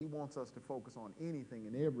wants us to focus on anything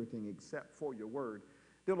and everything except for your word.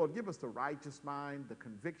 Dear Lord, give us the righteous mind, the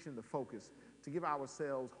conviction, the focus to give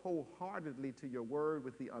ourselves wholeheartedly to your word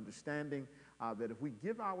with the understanding that if we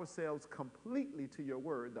give ourselves completely to your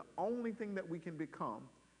word, the only thing that we can become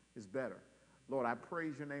is better. Lord, I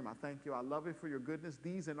praise your name. I thank you. I love you for your goodness.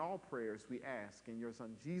 These and all prayers we ask. In your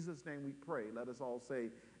son Jesus' name we pray. Let us all say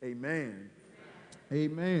amen.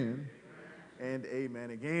 Amen. And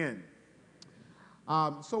amen again.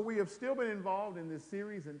 So we have still been involved in this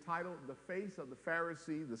series entitled The Face of the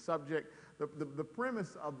Pharisee. The subject, the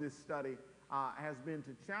premise of this study has been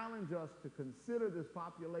to challenge us to consider this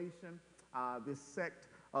population, this sect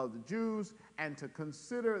of the Jews, and to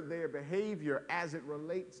consider their behavior as it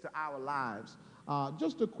relates to our lives.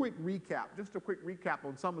 Just a quick recap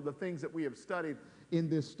on some of the things that we have studied in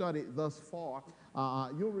this study thus far.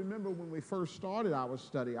 You'll remember when we first started our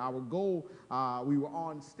study, our goal, we were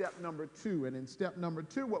on step number 2, and in step number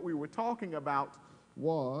 2, what we were talking about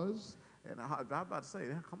was, and I was about to say,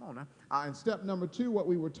 come on now. In step number 2, what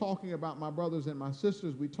we were talking about, my brothers and my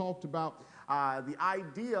sisters, we talked about the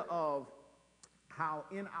idea of how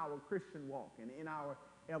in our Christian walk and in our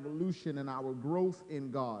evolution and our growth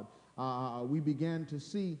in God, we began to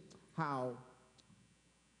see how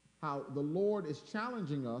the Lord is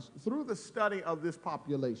challenging us through the study of this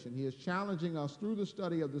population. He is challenging us through the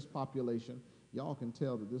study of this population. Y'all can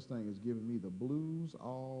tell that this thing is giving me the blues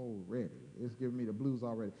already. It's giving me the blues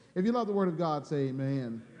already. If you love the word of God, say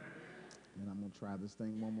amen. And I'm going to try this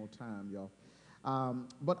thing one more time, y'all.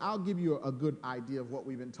 But I'll give you a good idea of what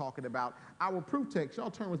we've been talking about. Our proof text,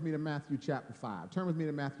 y'all turn with me to Matthew chapter 5. Turn with me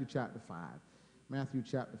to Matthew chapter 5. Matthew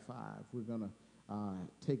chapter 5. We're going to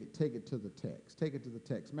take it to the text. Take it to the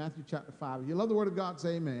text. Matthew chapter 5. If you love the word of God,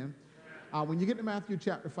 say amen. When you get to Matthew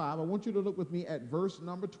chapter 5, I want you to look with me at verse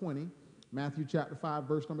number 20. Matthew chapter 5,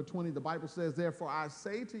 verse number 20. The Bible says, therefore I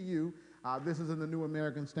say to you, this is in the New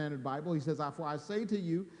American Standard Bible. He says, for I say to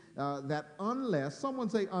you that unless, someone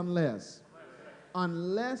say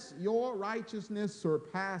unless your righteousness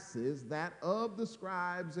surpasses that of the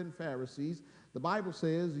scribes and Pharisees, the Bible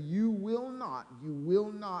says you will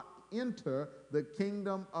not enter the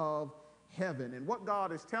kingdom of heaven. And what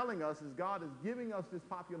God is telling us is God is giving us this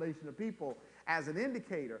population of people as an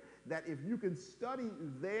indicator that if you can study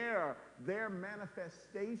their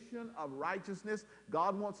manifestation of righteousness,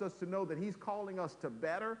 God wants us to know that he's calling us to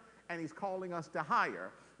better and he's calling us to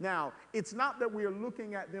higher. Now, it's not that we're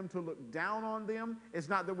looking at them to look down on them. It's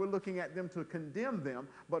not that we're looking at them to condemn them,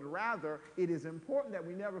 but rather it is important that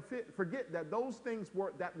we never forget that those things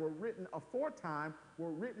that were written aforetime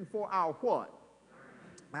were written for our what?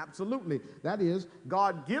 Absolutely. That is,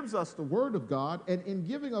 God gives us the word of God, and in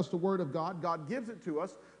giving us the word of God, God gives it to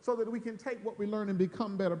us so that we can take what we learn and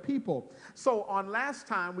become better people. So on last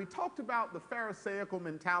time, we talked about the Pharisaical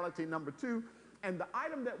mentality, number 2, and the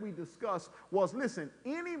item that we discussed was, listen,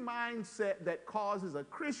 any mindset that causes a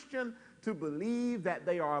Christian to believe that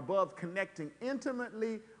they are above connecting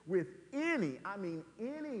intimately with any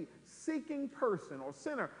seeking person or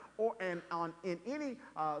sinner, or in any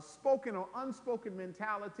spoken or unspoken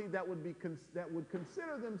mentality that would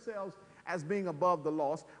consider themselves as being above the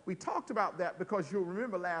lost. We talked about that because you'll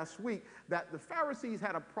remember last week that the Pharisees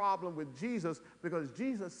had a problem with Jesus because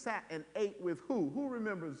Jesus sat and ate with who? Who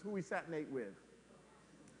remembers who he sat and ate with?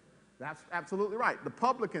 That's absolutely right. The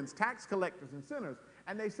publicans, tax collectors, and sinners.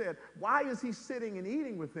 And they said, why is he sitting and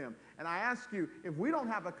eating with them? And I ask you, if we don't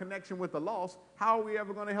have a connection with the lost, how are we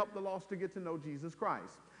ever going to help the lost to get to know Jesus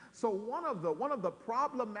Christ? So one of the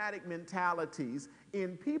problematic mentalities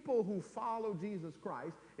in people who follow Jesus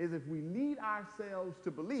Christ is if we lead ourselves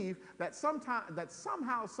to believe that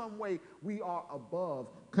somehow, some way, we are above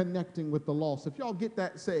connecting with the lost. If y'all get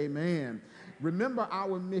that, say amen. Remember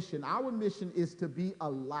our mission. Our mission is to be a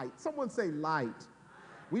light. Someone say light.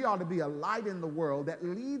 We ought to be a light in the world that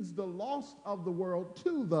leads the lost of the world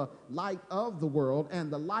to the light of the world,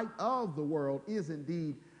 and the light of the world is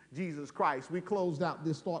indeed Jesus Christ. We closed out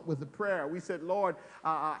this thought with a prayer. We said, Lord,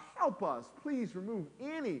 help us. Please remove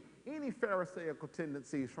any Pharisaical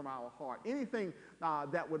tendencies from our heart, anything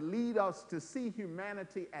that would lead us to see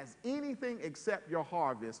humanity as anything except your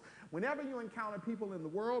harvest. Whenever you encounter people in the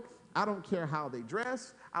world, I don't care how they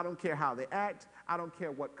dress, I don't care how they act, I don't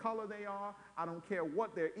care what color they are, I don't care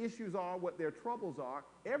what their issues are, what their troubles are,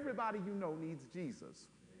 everybody you know needs Jesus.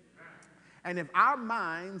 And if our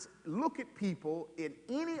minds look at people in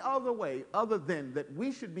any other way other than that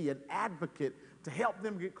we should be an advocate to help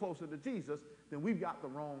them get closer to Jesus, then we've got the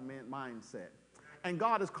wrong mindset. And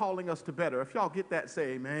God is calling us to better. If y'all get that,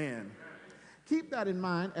 say amen. Keep that in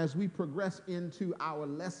mind as we progress into our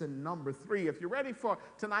lesson number 3. If you're ready for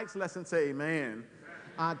tonight's lesson, say amen.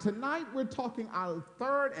 Tonight we're talking our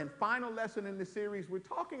third and final lesson in this series. We're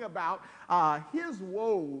talking about his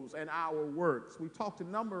woes and our works. We talked a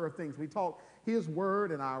number of things. We talked his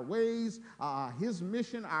word and our ways, his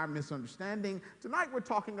mission, our misunderstanding. Tonight we're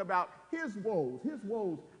talking about his woes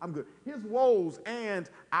and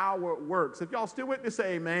our works. If y'all still with me,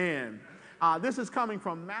 say amen. This is coming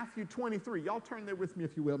from Matthew 23. Y'all turn there with me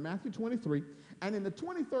if you will. Matthew 23. And in the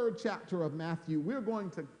 23rd chapter of Matthew, we're going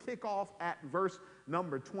to kick off at verse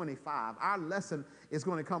number 25. Our lesson is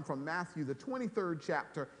going to come from Matthew, the 23rd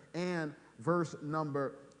chapter, and verse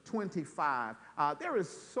number 25. There is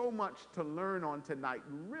so much to learn on tonight.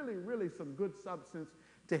 Really some good substance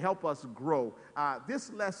to help us grow.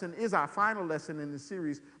 This lesson is our final lesson in the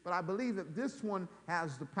series, but I believe that this one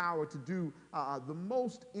has the power to do the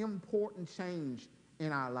most important change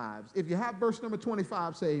in our lives. If you have verse number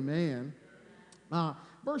 25, say amen.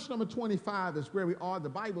 Verse number 25 is where we are. The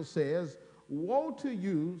Bible says, "Woe to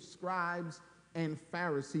you, scribes and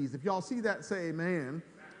Pharisees." If y'all see that, say amen.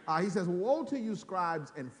 He says, "Woe to you,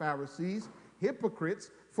 scribes and Pharisees,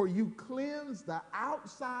 hypocrites, for you cleanse the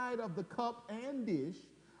outside of the cup and dish,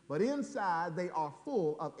 but inside they are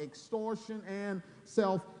full of extortion and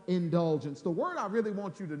self-indulgence." The word I really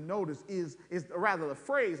want you to notice is rather the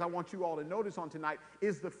phrase I want you all to notice on tonight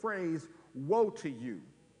is the phrase, "woe to you."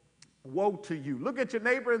 Woe to you. Look at your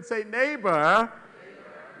neighbor and say, "Neighbor,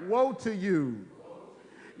 woe to you."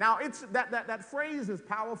 Now, it's that phrase is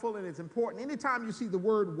powerful and it's important. Anytime you see the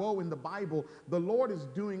word woe in the Bible, the Lord is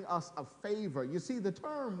doing us a favor. You see, the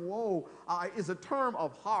term woe is a term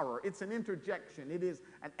of horror. It's an interjection. It is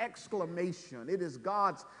an exclamation. It is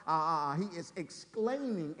God's, he is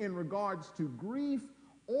exclaiming in regards to grief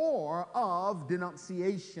or of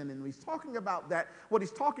denunciation. And when he's talking about that, what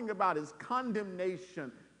he's talking about is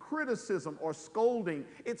condemnation, criticism, or scolding.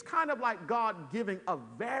 It's kind of like God giving a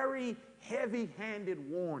very heavy-handed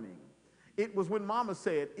warning. It was when Mama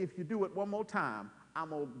said, "If you do it one more time, I'm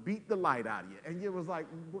going to beat the light out of you." And you was like,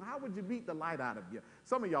 well, how would you beat the light out of you?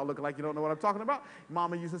 Some of y'all look like you don't know what I'm talking about.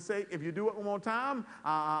 Mama used to say, "If you do it one more time,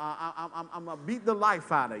 I'm going to beat the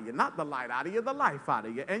life out of you." Not the light out of you, the life out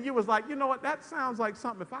of you. And you was like, you know what, that sounds like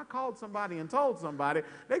something. If I called somebody and told somebody,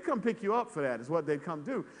 they'd come pick you up for that is what they'd come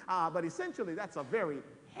do. But essentially, that's a very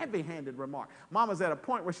heavy-handed remark. Mama's at a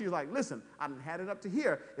point where she's like, "Listen, I done had it up to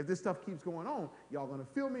here. If this stuff keeps going on, y'all going to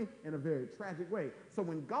feel me in a very tragic way." So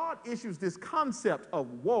when God issues this concept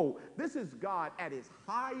of woe, this is God at his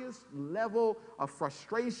highest level of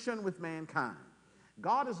frustration with mankind.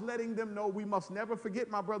 God is letting them know we must never forget,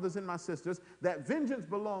 my brothers and my sisters, that vengeance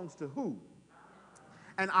belongs to who?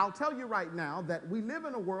 And I'll tell you right now that we live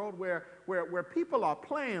in a world where people are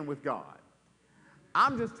playing with God.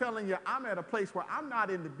 I'm just telling you, I'm at a place where I'm not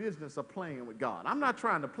in the business of playing with God. I'm not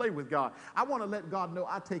trying to play with God. I want to let God know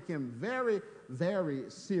I take him very, very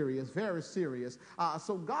serious, very serious.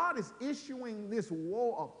 So God is issuing this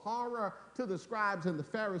woe of horror to the scribes and the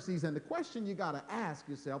Pharisees. And the question you got to ask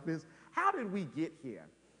yourself is, how did we get here?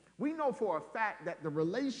 We know for a fact that the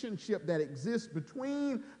relationship that exists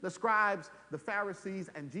between the scribes, the Pharisees,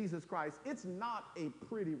 and Jesus Christ, it's not a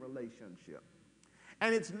pretty relationship.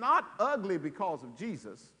 And it's not ugly because of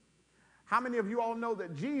Jesus. How many of you all know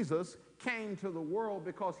that Jesus came to the world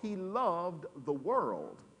because he loved the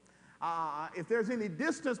world? If there's any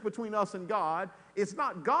distance between us and God, it's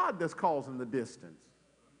not God that's causing the distance.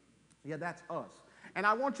 Yeah, that's us. And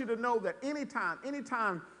I want you to know that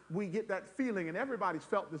anytime we get that feeling, and everybody's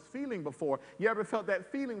felt this feeling before, you ever felt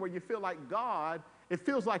that feeling where you feel like God, it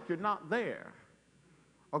feels like you're not there?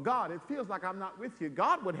 Or God, it feels like I'm not with you.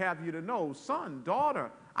 God would have you to know, son, daughter,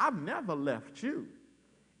 I've never left you.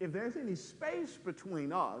 If there's any space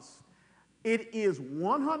between us, it is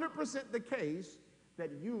 100% the case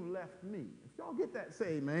that you left me. If y'all get that,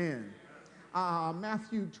 say amen.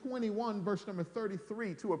 Matthew 21, verse number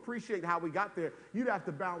 33, to appreciate how we got there, you'd have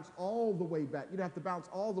to bounce all the way back. You'd have to bounce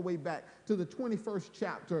all the way back to the 21st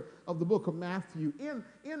chapter of the book of Matthew.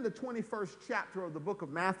 In the 21st chapter of the book of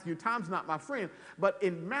Matthew, time's not my friend, but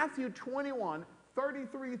in Matthew 21,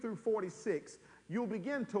 33 through 46, you'll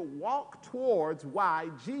begin to walk towards why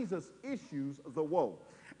Jesus issues the woe.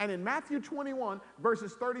 And in Matthew 21,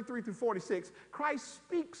 verses 33 through 46, Christ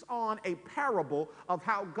speaks on a parable of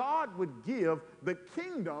how God would give the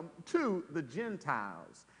kingdom to the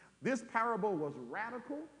Gentiles. This parable was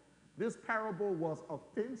radical. This parable was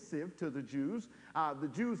offensive to the Jews. The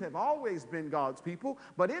Jews have always been God's people.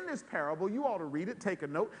 But in this parable, you ought to read it, take a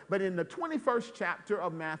note. But in the 21st chapter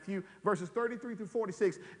of Matthew, verses 33 through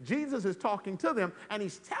 46, Jesus is talking to them, and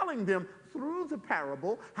he's telling them through the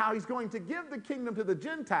parable how he's going to give the kingdom to the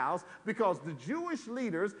Gentiles, because the Jewish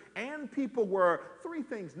leaders and people were three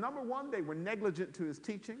things. Number one, they were negligent to his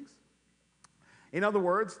teachings. In other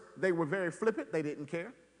words, they were very flippant. They didn't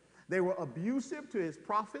care. They were abusive to his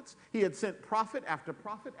prophets. He had sent prophet after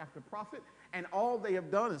prophet after prophet, and all they have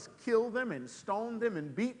done is kill them and stone them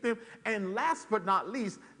and beat them. And last but not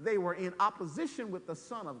least, they were in opposition with the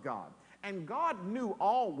Son of God. And God knew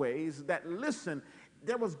always that, listen,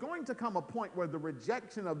 there was going to come a point where the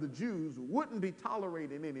rejection of the Jews wouldn't be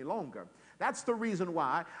tolerated any longer. That's the reason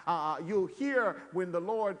why you'll hear when the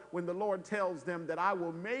Lord tells them that I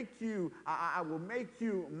will make you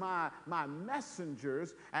my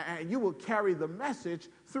messengers, and you will carry the message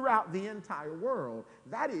throughout the entire world.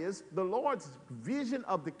 That is, the Lord's vision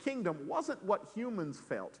of the kingdom wasn't what humans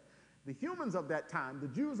felt. The humans of that time, the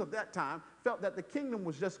Jews of that time, felt that the kingdom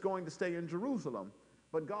was just going to stay in Jerusalem.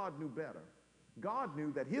 But God knew better. God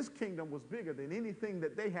knew that his kingdom was bigger than anything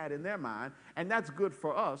that they had in their mind, and that's good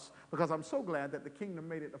for us, because I'm so glad that the kingdom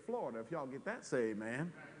made it to Florida. If y'all get that, say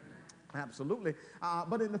amen. Absolutely.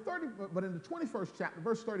 But in the 21st chapter,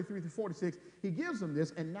 verse 33 through 46, he gives them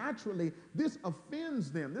this, and naturally this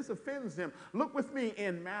offends them. This offends them. Look with me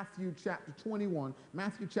in Matthew chapter 21.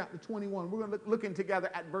 Matthew chapter 21. We're going to look in together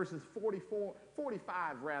at verses 45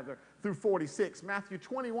 through 46. Matthew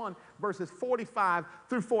 21, verses 45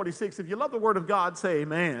 through 46. If you love the word of God, say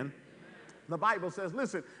amen. The Bible says,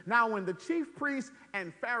 listen, now when the chief priests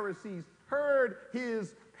and Pharisees heard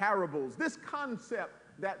his parables, this concept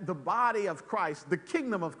that the body of Christ, the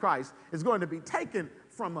kingdom of Christ, is going to be taken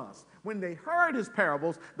from us. When they heard his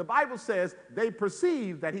parables, the Bible says they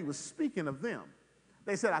perceived that he was speaking of them.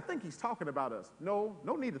 They said, I think he's talking about us. No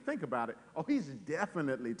need to think about it. Oh, he's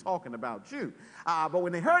definitely talking about you. But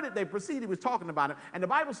when they heard it, they perceived he was talking about him. And the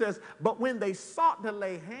Bible says, but when they sought to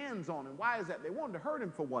lay hands on him, why is that? They wanted to hurt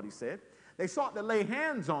him for what he said. They sought to lay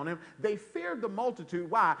hands on him. They feared the multitude.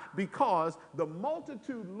 Why? Because the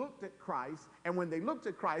multitude looked at Christ, and when they looked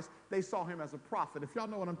at Christ, they saw him as a prophet. If y'all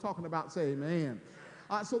know what I'm talking about, say amen.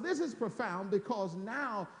 So this is profound, because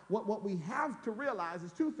now what we have to realize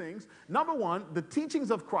is two things. Number one, the teachings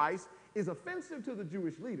of Christ is offensive to the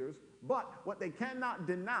Jewish leaders, but what they cannot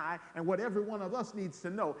deny, and what every one of us needs to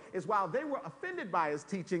know, is while they were offended by his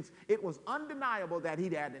teachings, it was undeniable that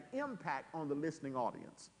he'd had an impact on the listening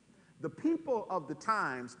audience. The people of the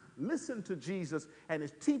times listened to Jesus, and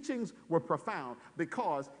his teachings were profound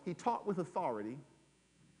because he taught with authority.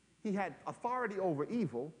 He had authority over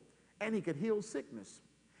evil, and he could heal sickness.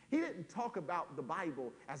 He didn't talk about the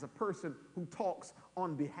Bible as a person who talks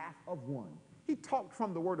on behalf of one. He talked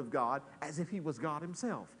from the word of God as if he was God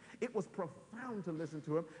himself. It was profound to listen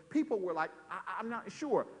to him. People were like, I'm not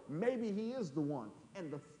sure. Maybe he is the one.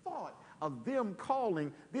 And the thought of them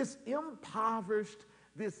calling this impoverished,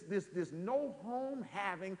 this no home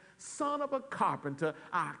having son of a carpenter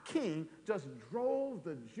our king just drove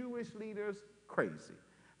the Jewish leaders crazy.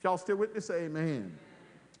 If y'all still with me, say amen.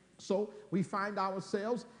 So we find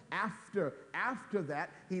ourselves after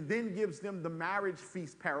that, he then gives them the marriage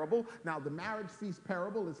feast parable. Now, the marriage feast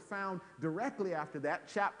parable is found directly after that,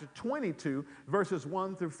 chapter 22, verses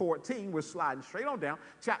 1 through 14. We're sliding straight on down.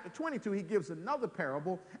 Chapter 22, he gives another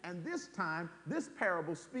parable, and this time, this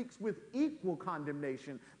parable speaks with equal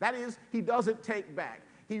condemnation. That is, he doesn't take back.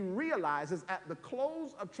 He realizes at the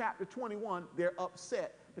close of chapter 21, they're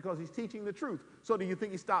upset because he's teaching the truth. So do you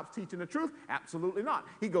think he stops teaching the truth? Absolutely not.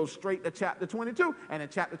 He goes straight to chapter 22, and in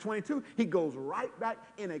chapter 22, he goes right back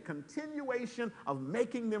in a continuation of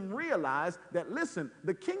making them realize that, listen,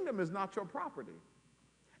 the kingdom is not your property.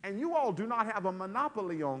 And you all do not have a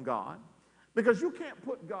monopoly on God, because you can't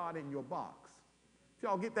put God in your box. If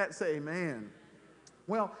y'all get that, say amen.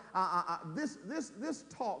 Well, this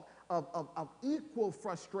talk of equal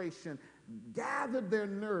frustration gathered their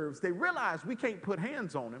nerves. They realized we can't put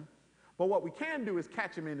hands on him, but what we can do is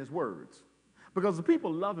catch him in his words, because the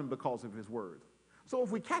people love him because of his words. So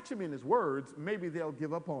if we catch him in his words, maybe they'll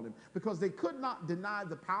give up on him, because they could not deny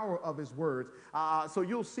the power of his words. So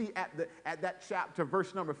you'll see at that chapter,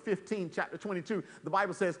 verse number 15, chapter 22, the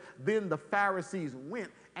Bible says, then the Pharisees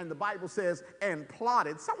went, and the Bible says, and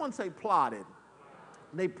plotted. Someone say plotted.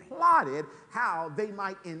 They plotted how they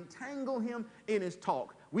might entangle him in his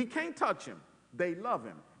talk. We can't touch him. They love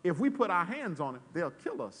him. If we put our hands on him, they'll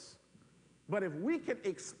kill us. But if we can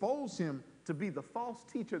expose him to be the false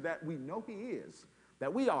teacher that we know he is,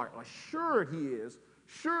 that we are assured he is,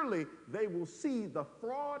 surely they will see the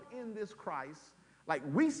fraud in this Christ like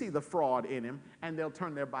we see the fraud in him, and they'll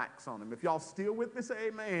turn their backs on him. If y'all still with me, say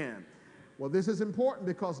amen. Well, this is important,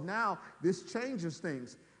 because now this changes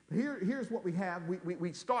things. Here's what we have.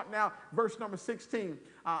 We start now, verse number 16.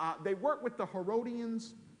 They work with the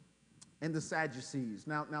Herodians and the Sadducees.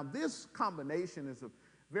 Now this combination is a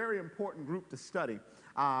very important group to study.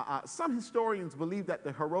 Some historians believe that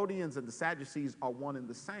the Herodians and the Sadducees are one and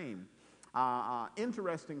the same.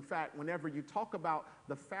 Interesting fact, whenever you talk about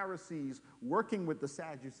the Pharisees working with the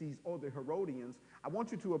Sadducees or the Herodians, I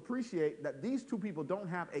want you to appreciate that these two people don't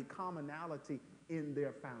have a commonality in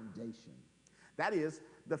their foundation. That is,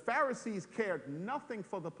 the Pharisees cared nothing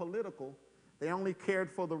for the political, they only cared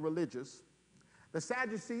for the religious. The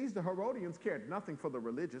Sadducees, the Herodians, cared nothing for the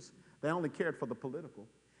religious, they only cared for the political.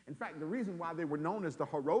 In fact, the reason why they were known as the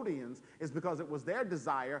Herodians is because it was their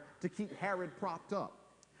desire to keep Herod propped up.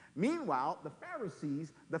 Meanwhile, the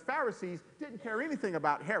Pharisees didn't care anything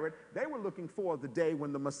about Herod. They were looking for the day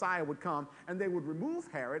when the Messiah would come and they would remove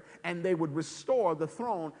Herod and they would restore the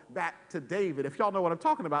throne back to David. If y'all know what I'm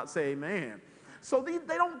talking about, say amen. So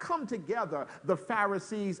they don't come together, the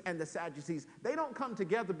Pharisees and the Sadducees. They don't come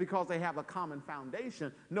together because they have a common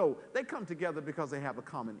foundation. No, they come together because they have a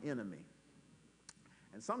common enemy.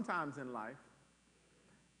 And sometimes in life,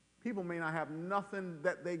 people may not have nothing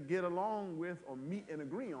that they get along with or meet and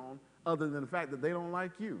agree on other than the fact that they don't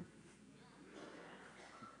like you.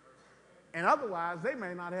 And otherwise, they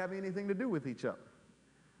may not have anything to do with each other.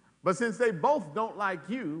 But since they both don't like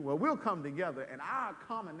you, well, we'll come together, and our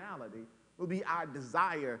commonality will be our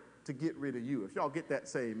desire to get rid of you. If y'all get that,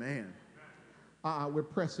 say amen. We're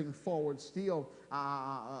pressing forward still.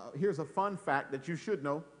 Here's a fun fact that you should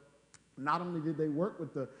know. Not only did they work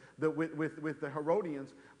with the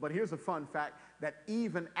Herodians, but here's a fun fact, that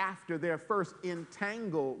even after their first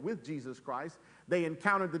entangle with Jesus Christ, they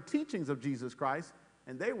encountered the teachings of Jesus Christ,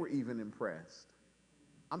 and they were even impressed.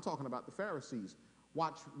 I'm talking about the Pharisees.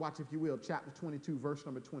 Watch, if you will, chapter 22, verse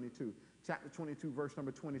number 22. Chapter 22, verse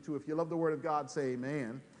number 22. If you love the word of God, say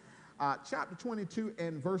amen. Chapter 22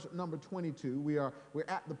 and verse number 22, we're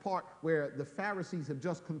at the part where the Pharisees have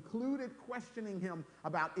just concluded questioning him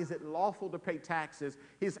about, is it lawful to pay taxes?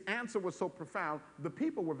 His answer was so profound, the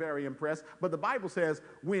people were very impressed, but the Bible says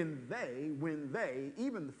when they,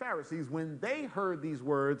 even the Pharisees, when they heard these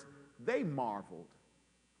words, they marveled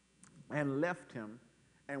and left him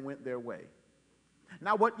and went their way.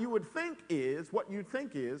 Now, what you'd think is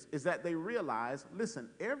that they realize, listen,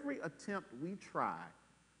 every attempt we try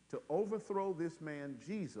to overthrow this man,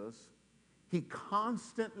 Jesus, he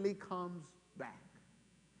constantly comes back.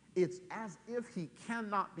 It's as if he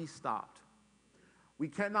cannot be stopped. We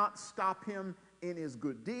cannot stop him in his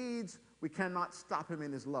good deeds. We cannot stop him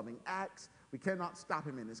in his loving acts. We cannot stop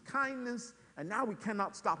him in his kindness. And now we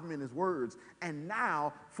cannot stop him in his words. And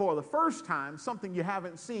now, for the first time, something you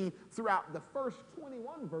haven't seen throughout the first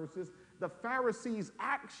 21 verses, the Pharisees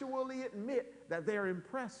actually admit that they're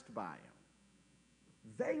impressed by him.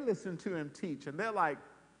 They listen to him teach, and they're like,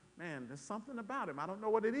 man, there's something about him. I don't know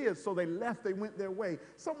what it is. So they left. They went their way.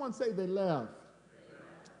 Someone say they left.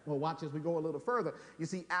 Well, watch as we go a little further. You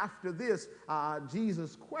see, after this,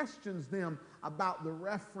 Jesus questions them about the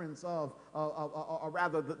reference of, or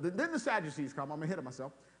rather, then the Sadducees come. I'm going to hit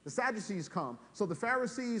myself. The Sadducees come. So the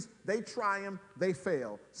Pharisees, they try him, they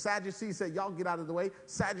fail. Sadducees say, y'all get out of the way.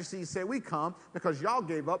 Sadducees say, we come because y'all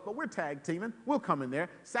gave up, but we're tag teaming. We'll come in there.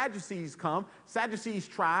 Sadducees come. Sadducees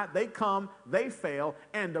try. They come. They fail.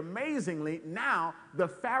 And amazingly, now the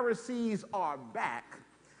Pharisees are back.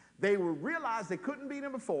 They will realize they couldn't beat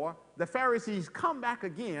him before. The Pharisees come back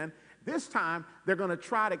again. This time, they're going to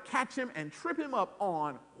try to catch him and trip him up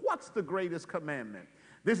on what's the greatest commandment.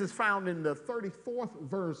 This is found in the 34th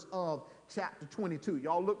verse of chapter 22.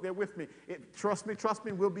 Y'all look there with me. Trust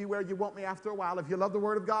me, we'll be where you want me after a while. If you love the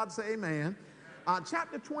word of God, say amen.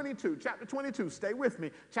 Chapter 22, stay with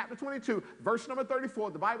me. Chapter 22, verse number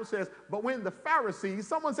 34, the Bible says, but when the Pharisees,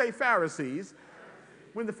 someone say Pharisees,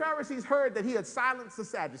 when the Pharisees heard that he had silenced the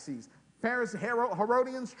Sadducees,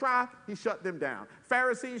 Herodians try, he shut them down.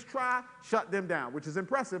 Pharisees try, shut them down, which is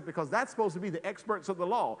impressive because that's supposed to be the experts of the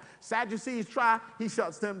law. Sadducees try, he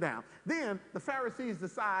shuts them down. Then the Pharisees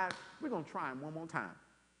decide, we're going to try him one more time.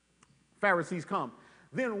 Pharisees come.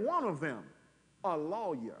 Then one of them, a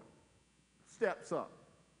lawyer, steps up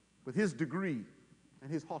with his degree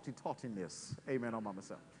and his haughty-taughtiness. Amen, on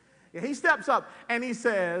myself. He steps up and he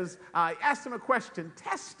says, asks him a question,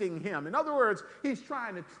 testing him. In other words, he's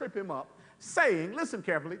trying to trip him up, saying, listen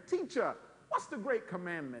carefully, teacher, what's the great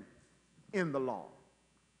commandment in the law?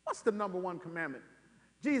 What's the number one commandment?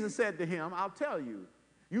 Jesus said to him, I'll tell you,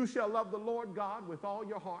 you shall love the Lord God with all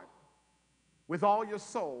your heart, with all your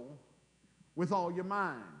soul, with all your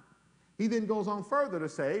mind. He then goes on further to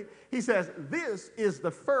say, he says, this is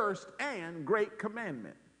the first and great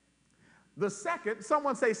commandment. The second,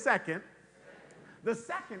 someone say second. The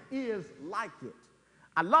second is like it.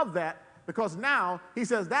 I love that because now he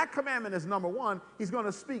says that commandment is number one. He's going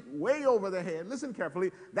to speak way over the head. Listen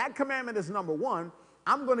carefully. That commandment is number one.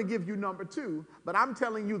 I'm going to give you number two, but I'm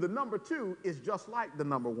telling you the number two is just like the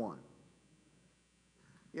number one.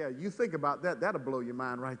 Yeah, you think about that. That'll blow your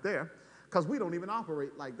mind right there because we don't even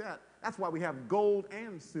operate like that. That's why we have gold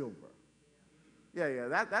and silver.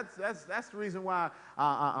 Yeah, that's the reason why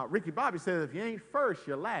Ricky Bobby says, if you ain't first,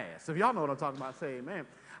 you're last. If y'all know what I'm talking about, say amen.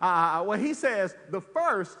 Well, he says the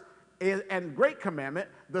first is and great commandment,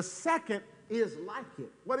 the second is like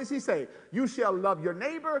it. What does he say? You shall love your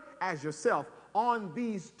neighbor as yourself. On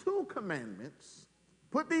these two commandments,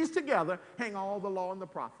 put these together, hang all the law and the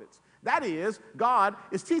prophets. That is, God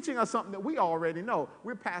is teaching us something that we already know.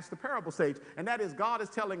 We're past the parable stage, and that is God is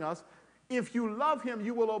telling us, if you love him,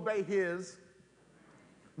 you will obey his.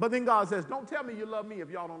 But then God says, don't tell me you love me if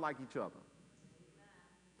y'all don't like each other.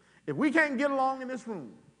 If we can't get along in this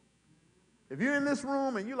room, if you're in this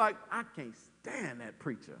room and you're like, I can't stand that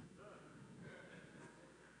preacher,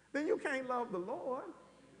 then you can't love the Lord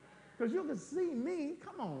because you can see me.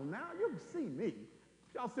 Come on now, you can see me.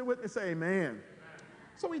 Y'all still with me? Say amen.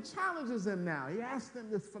 So he challenges them now. He asks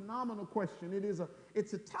them this phenomenal question.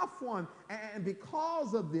 It's a tough one. And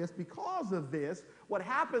because of this, what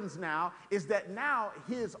happens now is that now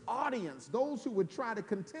his audience, those who would try to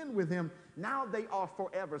contend with him, now they are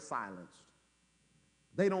forever silenced.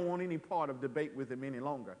 They don't want any part of debate with him any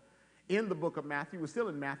longer. In the book of Matthew, we're still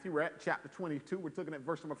in Matthew, we're at chapter 22, we're looking at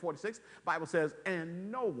verse number 46. The Bible says,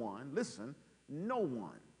 and no one, listen, no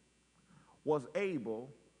one was able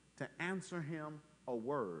to answer him a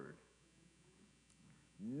word,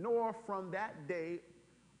 nor from that day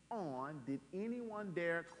on did anyone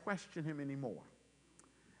dare question him anymore.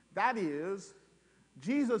 That is,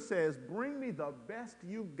 Jesus says, bring me the best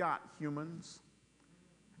you've got, humans,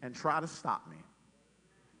 and try to stop me.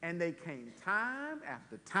 And they came time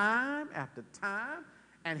after time after time,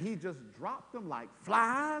 and he just dropped them like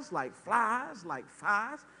flies, like flies, like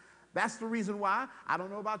flies. That's the reason why, I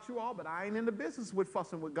don't know about you all, but I ain't in the business with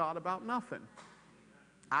fussing with God about nothing.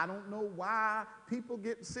 I don't know why people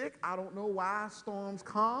get sick. I don't know why storms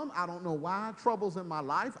come. I don't know why troubles in my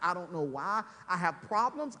life. I don't know why I have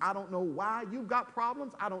problems. I don't know why you've got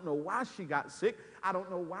problems. I don't know why she got sick. I don't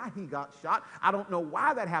know why he got shot. I don't know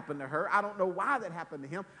why that happened to her. I don't know why that happened to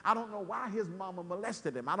him. I don't know why his mama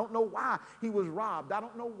molested him. I don't know why he was robbed. I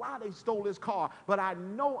don't know why they stole his car. But I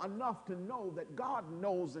know enough to know that God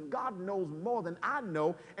knows, and God knows more than I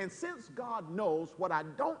know. And since God knows what I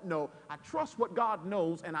don't know, I trust what God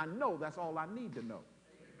knows, and I know that's all I need to know.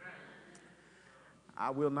 Amen.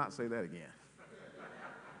 I will not say that again.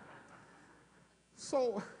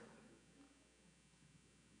 So,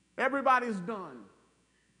 everybody's done.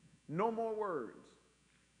 No more words.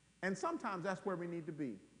 And sometimes that's where we need to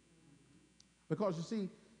be. Because you see,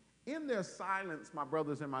 in their silence, my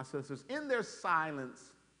brothers and my sisters, in their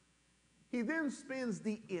silence, he then spends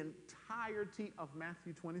the entirety of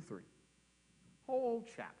Matthew 23, whole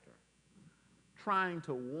chapter, trying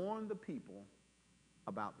to warn the people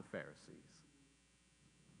about the Pharisees.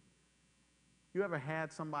 You ever had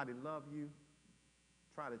somebody love you,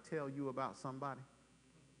 try to tell you about somebody?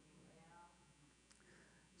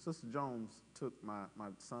 Sister Jones took my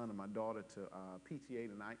son and my daughter to PTA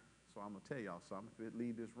tonight, so I'm going to tell y'all something. If it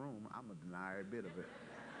leave this room, I'm going to deny every bit of it.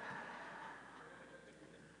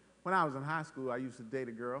 When I was in high school, I used to date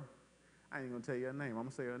a girl. I ain't going to tell you her name. I'm going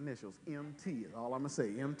to say her initials. MT is all I'm going to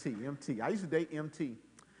say. MT. I used to date MT.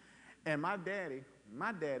 And my daddy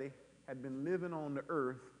had been living on the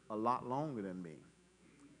earth a lot longer than me.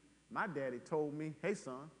 My daddy told me, hey,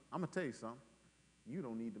 son, I'm going to tell you something. You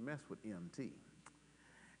don't need to mess with MT.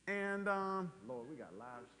 And, Lord, we got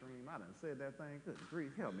live stream. I done said that thing. Good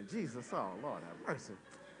grief, help me. Jesus, oh, Lord have mercy.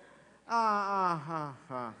 No.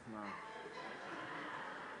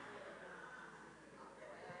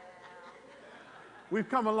 We've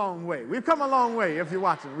come a long way. We've come a long way, if you're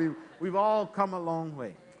watching. We've all come a long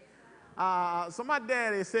way. So my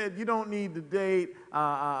daddy said, you don't need to date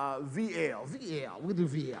VL. We do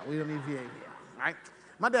VL. We don't need VL, right?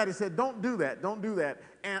 My daddy said, don't do that. Don't do that.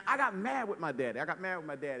 And I got mad with my daddy. And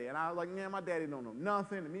I was like, man, my daddy don't know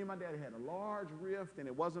nothing. And me and my daddy had a large rift, and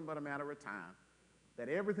it wasn't but a matter of time that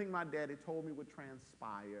everything my daddy told me would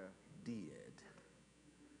transpire did.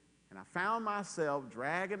 And I found myself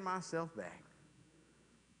dragging myself back,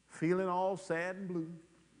 feeling all sad and blue.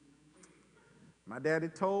 My daddy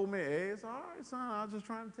told me, hey, it's all right, son. I was just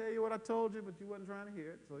trying to tell you what I told you, but you wasn't trying to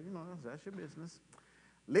hear it. So, you know, that's your business.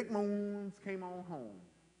 Lick my wounds, came on home.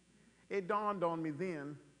 It dawned on me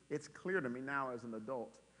then, it's clear to me now as an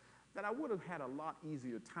adult, that I would have had a lot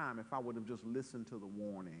easier time if I would have just listened to the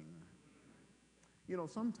warning. You know,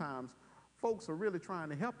 sometimes folks are really trying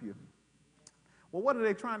to help you. Well, what are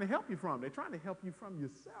they trying to help you from? They're trying to help you from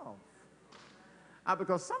yourself.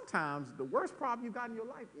 Because sometimes the worst problem you've got in your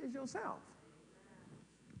life is yourself.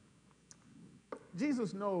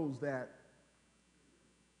 Jesus knows that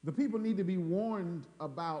the people need to be warned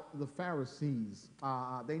about the Pharisees.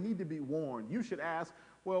 They need to be warned. You should ask,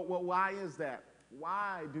 well, why is that?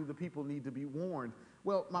 Why do the people need to be warned?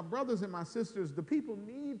 Well, my brothers and my sisters, the people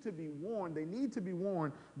need to be warned. They need to be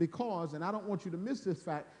warned because, and I don't want you to miss this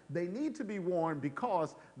fact, they need to be warned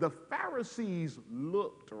because the Pharisees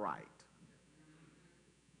looked right.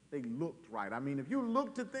 They looked right. I mean, if you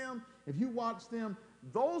looked at them, if you watched them,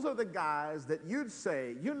 those are the guys that you'd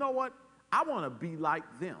say, you know what? I want to be like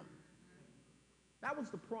them. That was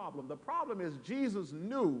the problem. The problem is Jesus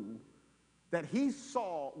knew that he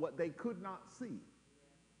saw what they could not see.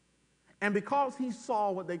 And because he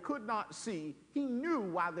saw what they could not see, he knew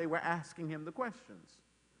why they were asking him the questions.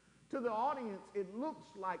 To the audience, it looks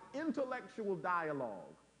like intellectual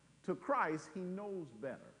dialogue. To Christ, he knows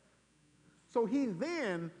better. So he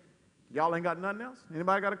then, y'all ain't got nothing else?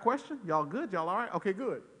 Anybody got a question? Y'all good? Y'all all right? Okay,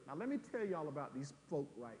 good. Now let me tell y'all about these folk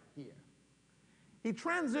right here. He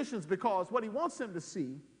transitions because what he wants them to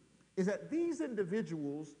see is that these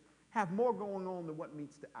individuals have more going on than what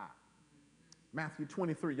meets the eye. Matthew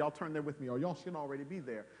 23, y'all turn there with me, or y'all should already be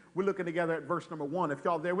there. We're looking together at verse number 1. If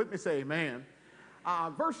y'all there with me, say amen.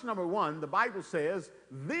 Verse number 1, the Bible says,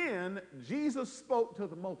 then Jesus spoke to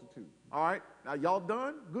the multitude. All right, now y'all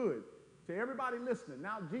done? Good. To everybody listening,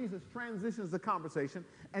 now Jesus transitions the conversation,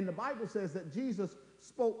 and the Bible says that Jesus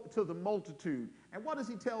spoke to the multitude. And what does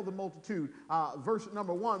he tell the multitude? Verse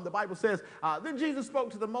number 1, the Bible says, then Jesus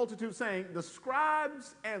spoke to the multitude saying, the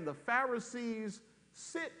scribes and the Pharisees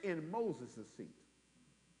sit in Moses' seat.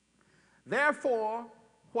 Therefore,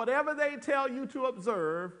 whatever they tell you to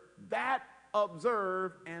observe, that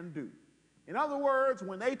observe and do. In other words,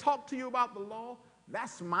 when they talk to you about the law,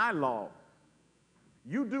 that's my law.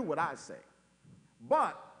 You do what I say.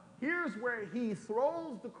 But here's where he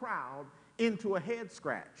throws the crowd into a head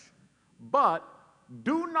scratch. But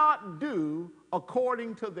do not do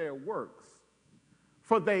according to their works,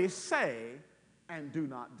 for they say and do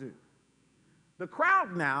not do. The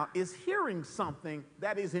crowd now is hearing something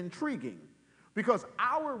that is intriguing because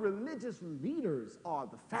our religious leaders are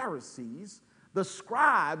the Pharisees, the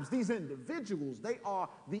scribes, these individuals, they are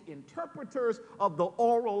the interpreters of the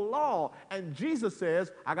oral law. And Jesus says,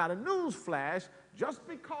 I got a news flash, just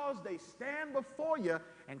because they stand before you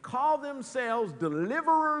and call themselves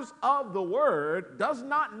deliverers of the word does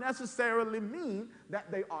not necessarily mean that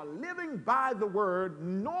they are living by the word,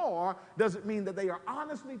 nor does it mean that they are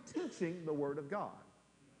honestly teaching the word of God.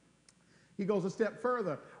 He goes a step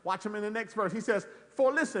further. Watch him in the next verse. He says,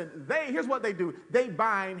 for listen, here's what they do. They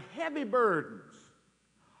bind heavy burdens,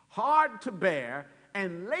 hard to bear,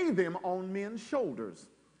 and lay them on men's shoulders.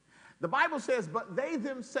 The Bible says, but they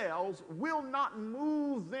themselves will not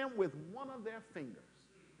move them with one of their fingers.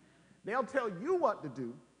 They'll tell you what to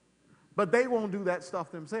do, but they won't do that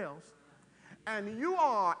stuff themselves. And you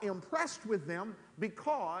are impressed with them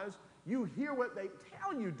because you hear what they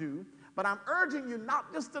tell you do, but I'm urging you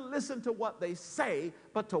not just to listen to what they say,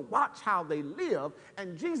 but to watch how they live.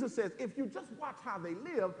 And Jesus says, if you just watch how they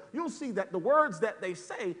live, you'll see that the words that they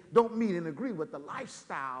say don't meet and agree with the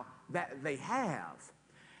lifestyle that they have.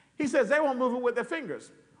 He says they won't move it with their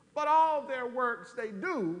fingers, but all their works they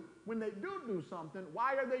do, when they do something,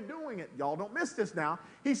 why are they doing it? Y'all don't miss this now.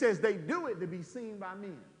 He says they do it to be seen by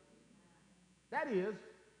men. That is,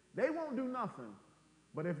 they won't do nothing.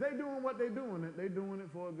 But if they're doing what they're doing it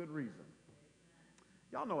for a good reason.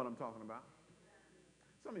 Y'all know what I'm talking about.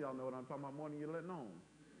 Some of y'all know what I'm talking about more than you're letting on.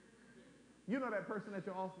 You know that person at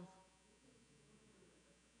your office?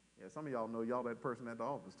 Yeah, some of y'all know y'all that person at the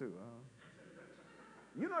office too.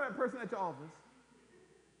 You know that person at your office?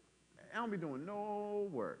 I don't be doing no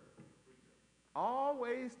work.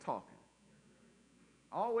 Always talking.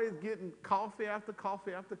 Always getting coffee after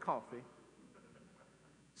coffee after coffee.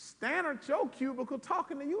 Stand at your cubicle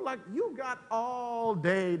talking to you like you got all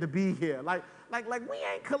day to be here. Like we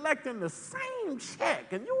ain't collecting the same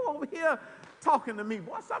check, and you over here talking to me.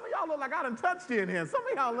 Boy, some of y'all look like I done touched you in here. Some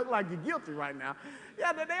of y'all look like you're guilty right now.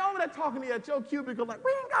 Yeah, they over there talking to you at your cubicle like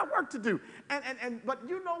we ain't got work to do. But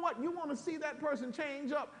you know what? You want to see that person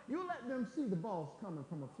change up. You let them see the boss coming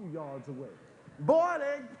from a few yards away. Boy,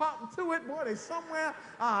 they pop to it. Boy, they somewhere.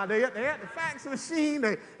 They at the fax machine.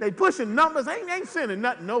 They pushing numbers. Ain't sending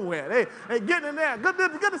nothing nowhere. They getting in there. Good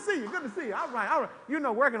to see you. Good to see you. All right. You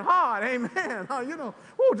know, working hard. Amen. You know,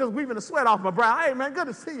 just weeping the sweat off my brow. Hey, man, good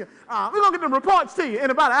to see you. We're going to get the reports to you in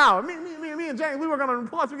about an hour. Me and James, we were going to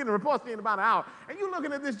reports. We're getting the reports to you in about an hour. And you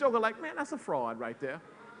looking at this joker like, man, that's a fraud right there.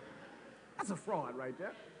 That's a fraud right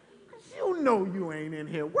there. You know you ain't in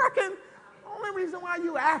here working. The only reason why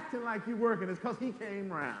you acting like you working is because he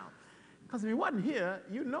came around. Because if he wasn't here,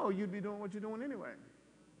 you know you'd be doing what you're doing anyway.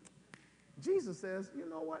 Jesus says, you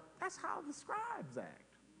know what? That's how the scribes act.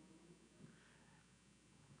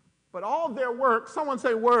 But all their works, someone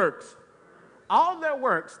say works, all their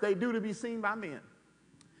works they do to be seen by men.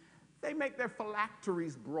 They make their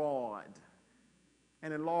phylacteries broad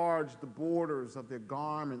and enlarge the borders of their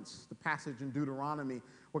garments. The passage in Deuteronomy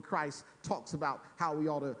where Christ talks about how we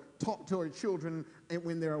ought to talk to our children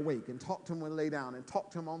when they're awake, and talk to them when they lay down, and talk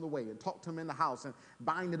to them on the way, and talk to them in the house, and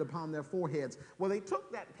bind it upon their foreheads. Well, they took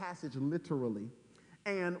that passage literally,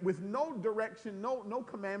 and with no direction, no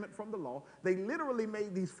commandment from the law, they literally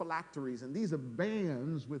made these phylacteries, and these are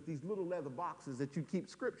bands with these little leather boxes that you keep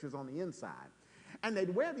scriptures on the inside. And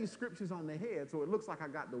they'd wear these scriptures on their head so it looks like I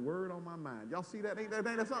got the word on my mind. Y'all see that? Ain't that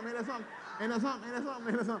something? Ain't that something? Ain't that something? Ain't that something?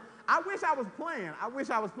 Ain't that something? I wish I was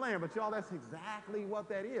playing. But y'all, that's exactly what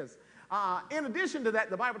that is. In addition to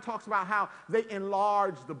that, the Bible talks about how they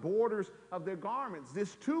enlarged the borders of their garments.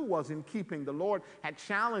 This too was in keeping. The Lord had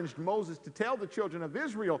challenged Moses to tell the children of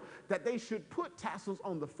Israel that they should put tassels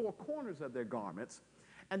on the four corners of their garments.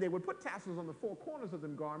 And they would put tassels on the four corners of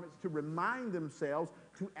them garments to remind themselves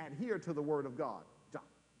to adhere to the word of God. John.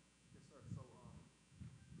 Yes, sir. So,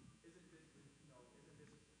 isn't this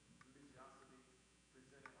religiosity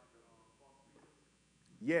presented under false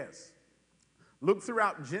pretenses? Yes. Look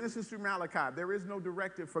throughout Genesis through Malachi. There is no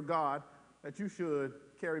directive for God that you should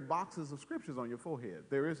carry boxes of scriptures on your forehead.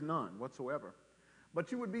 There is none whatsoever.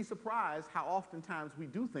 But you would be surprised how oftentimes we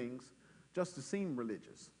do things just to seem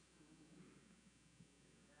religious.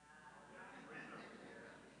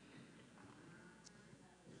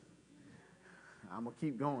 I'm going to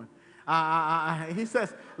keep going. He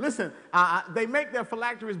says, listen, they make their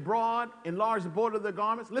phylacteries broad, enlarge the border of their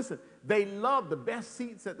garments. Listen, they love the best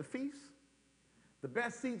seats at the feast, the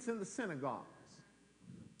best seats in the synagogues.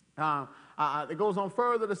 It goes on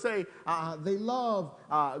further to say they love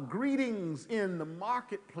greetings in the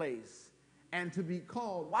marketplace and to be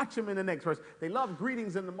called, watch them in the next verse, they love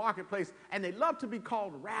greetings in the marketplace and they love to be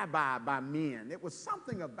called rabbi by men. It was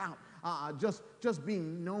something about just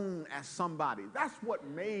being known as somebody. That's what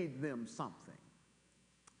made them something.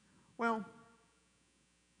 Well,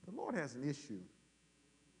 the Lord has an issue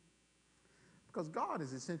because God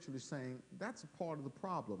is essentially saying that's a part of the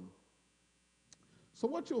problem. So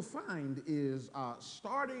what you'll find is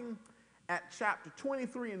starting at chapter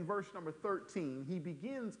 23 and verse number 13, he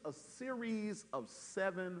begins a series of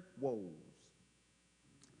 7 woes.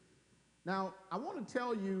 Now, I want to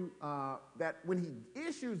tell you that when he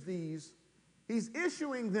issues these, he's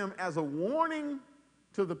issuing them as a warning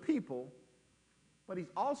to the people, but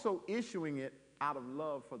he's also issuing it out of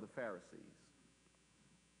love for the Pharisees.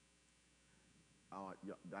 Oh,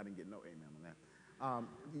 I didn't get no amen on that.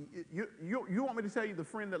 You want me to tell you the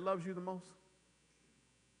friend that loves you the most?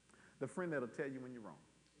 The friend that'll tell you when you're wrong.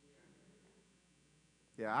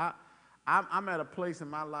 Yeah, I'm at a place in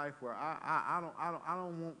my life where I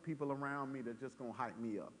don't want people around me that just gonna hype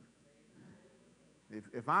me up.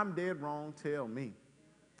 If I'm dead wrong, tell me.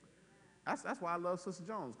 That's why I love Sister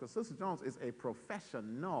Jones, because Sister Jones is a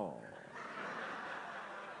professional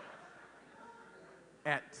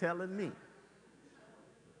at telling me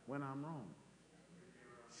when I'm wrong.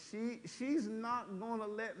 She's not going to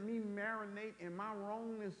let me marinate in my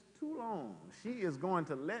wrongness too long. She is going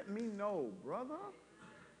to let me know, brother,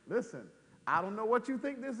 listen, I don't know what you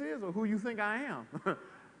think this is or who you think I am,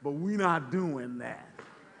 but we're not doing that.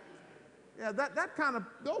 Yeah,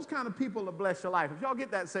 those kind of people will bless your life. If y'all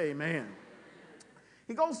get that, say amen.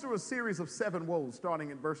 He goes through a series of 7 woes, starting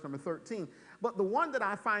in verse number 13. But the one that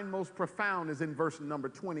I find most profound is in verse number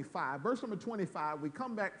 25. Verse number 25, we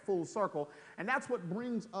come back full circle, and that's what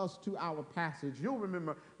brings us to our passage. You'll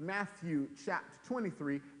remember Matthew chapter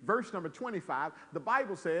 23, verse number 25. The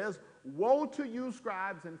Bible says, "Woe to you,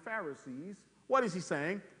 scribes and Pharisees." What is he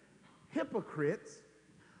saying? Hypocrites,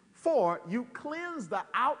 for you cleanse the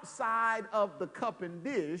outside of the cup and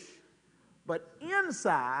dish, but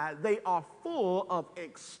inside they are full of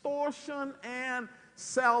extortion and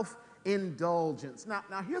self-indulgence.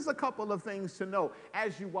 Now here's a couple of things to know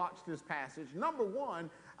as you watch this passage. Number one,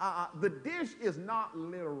 the dish is not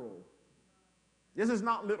literal. This is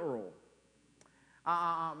not literal.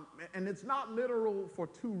 And it's not literal for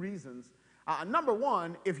two reasons. Number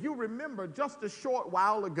one, if you remember just a short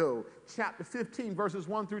while ago, chapter 15, verses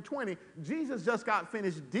 1 through 20, Jesus just got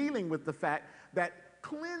finished dealing with the fact that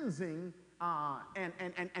cleansing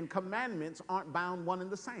and commandments aren't bound one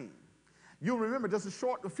and the same. You'll remember just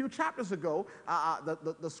a few chapters ago,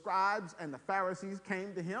 the scribes and the Pharisees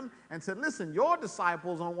came to him and said, listen, your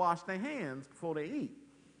disciples don't wash their hands before they eat.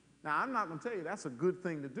 Now, I'm not going to tell you that's a good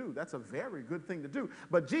thing to do. That's a very good thing to do.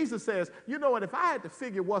 But Jesus says, you know what, if I had to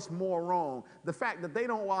figure what's more wrong, the fact that they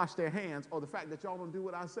don't wash their hands or the fact that y'all don't do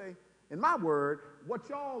what I say, in my word, what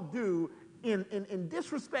y'all do in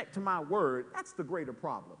disrespect to my word, that's the greater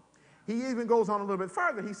problem. He even goes on a little bit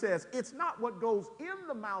further. He says, it's not what goes in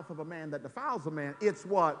the mouth of a man that defiles a man, it's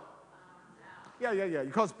what. Yeah.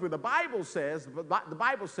 Because the Bible says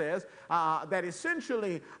that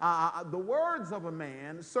essentially the words of a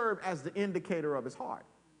man serve as the indicator of his heart.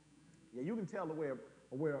 Yeah, you can tell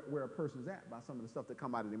where a person's at by some of the stuff that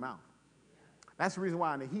come out of their mouth. That's the reason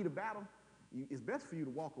why in the heat of battle, it's best for you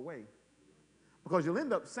to walk away, because you'll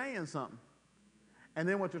end up saying something, and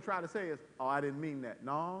then what you'll try to say is, oh, I didn't mean that.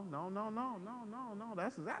 No,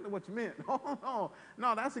 that's exactly what you meant.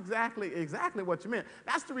 No, that's exactly what you meant.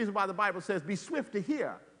 That's the reason why the Bible says, be swift to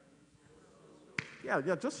hear. Yeah,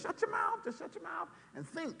 just shut your mouth, and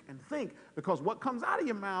think, because what comes out of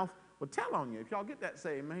your mouth will tell on you. If y'all get that,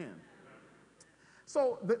 say amen.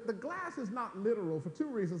 So the glass is not literal for two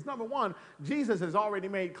reasons. Number one, Jesus has already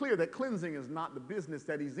made clear that cleansing is not the business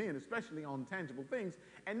that he's in, especially on tangible things.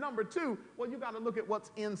 And number two, well, you got to look at what's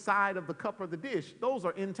inside of the cup or the dish. Those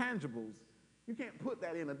are intangibles. You can't put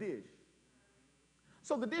that in a dish.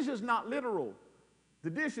 So the dish is not literal.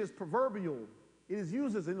 The dish is proverbial. It is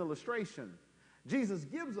used as an illustration. Jesus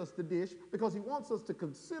gives us the dish because he wants us to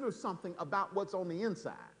consider something about what's on the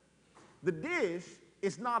inside. The dish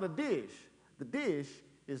is not a dish. The dish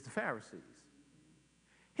is the Pharisees.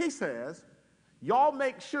 He says, y'all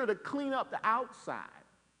make sure to clean up the outside.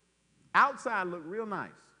 Outside look real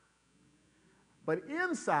nice. But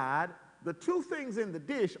inside, the two things in the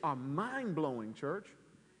dish are mind-blowing, church.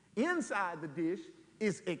 Inside the dish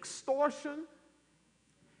is extortion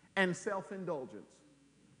and self-indulgence.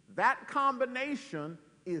 That combination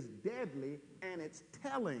is deadly, and it's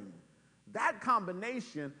telling. That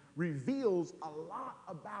combination reveals a lot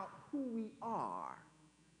about who we are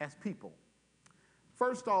as people.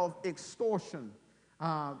 First off, extortion.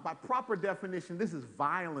 By proper definition, this is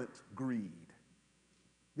violent greed.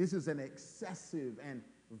 This is an excessive and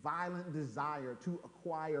violent desire to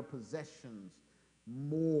acquire possessions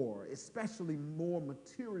more, especially more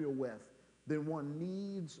material wealth than one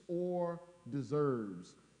needs or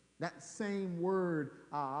deserves. That same word,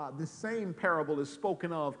 the same parable is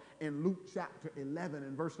spoken of in Luke chapter 11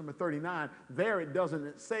 and verse number 39. There it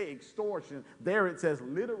doesn't say extortion. There it says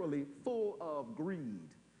literally full of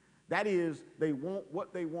greed. That is, they want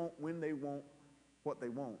what they want when they want what they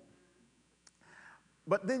want.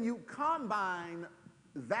 But then you combine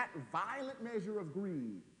that violent measure of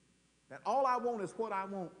greed, that all I want is what I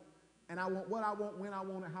want, and I want what I want, when I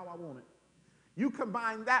want it, how I want it. You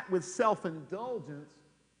combine that with self-indulgence,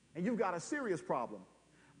 and you've got a serious problem,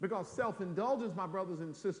 because self-indulgence, my brothers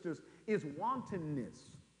and sisters, is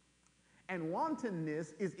wantonness. And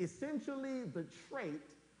wantonness is essentially the trait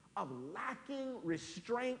of lacking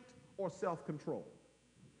restraint or self-control.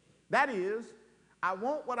 That is, I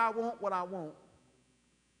want, and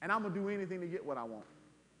I'm going to do anything to get what I want.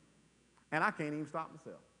 And I can't even stop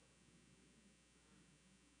myself.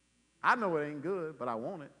 I know it ain't good, but I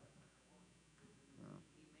want it.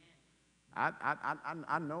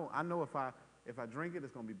 I know if I drink it,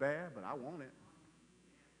 it's going to be bad, but I want it.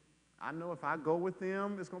 I know if I go with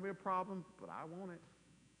them, it's going to be a problem, but I want it.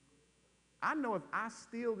 I know if I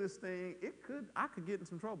steal this thing, I could get in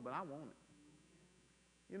some trouble, but I want it.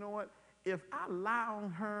 You know what? If I lie on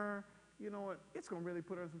her, you know what? It's going to really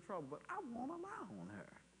put her in some trouble, but I want to lie on her.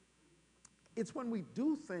 It's when we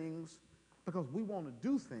do things because we want to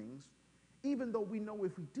do things, even though we know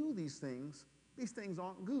if we do these things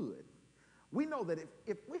aren't good. We know that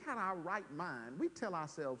if we had our right mind, we tell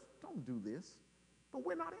ourselves, don't do this, but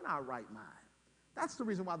we're not in our right mind. That's the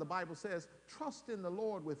reason why the Bible says, trust in the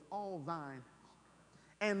Lord with all thine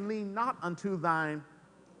and lean not unto thine.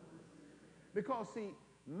 Because, see,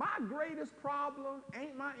 my greatest problem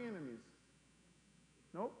ain't my enemies.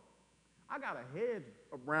 Nope. I got a hedge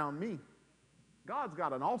around me. God's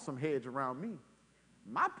got an awesome hedge around me.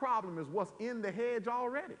 My problem is what's in the hedge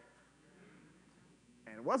already.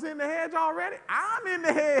 And what's in the hedge already? I'm in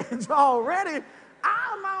the hedge already.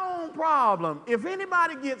 I'm my own problem. If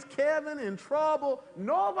anybody gets Kevin in trouble,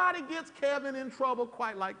 nobody gets Kevin in trouble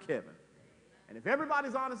quite like Kevin. And if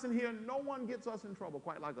everybody's honest in here, no one gets us in trouble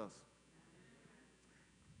quite like us.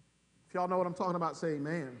 If y'all know what I'm talking about, say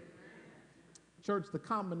amen. Church, the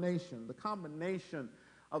combination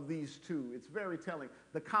of these two, it's very telling.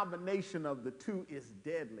 The combination of the two is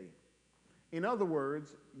deadly. In other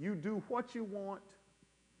words, you do what you want,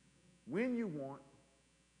 when you want,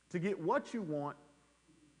 to get what you want,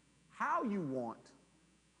 how you want,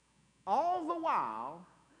 all the while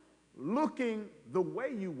looking the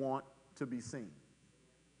way you want to be seen.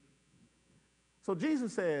 So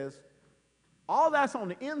Jesus says, all that's on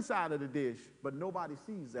the inside of the dish, but nobody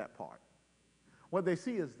sees that part. What they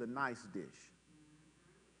see is the nice dish.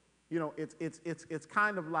 You know, it's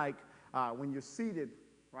kind of like when you're seated,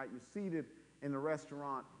 right? You're seated in the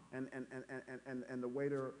restaurant and the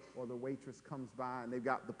waiter or the waitress comes by and they've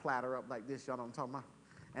got the platter up like this, y'all know what I'm talking about?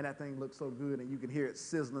 And that thing looks so good and you can hear it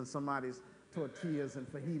sizzling somebody's tortillas and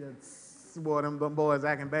fajitas. Boy, them boys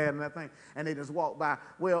acting bad in that thing. And they just walk by.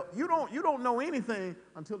 Well, you don't know anything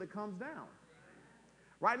until it comes down.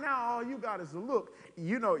 Right now, all you got is a look.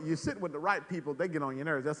 You know, you sit with the right people, they get on your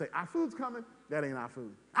nerves. They'll say, our food's coming. That ain't our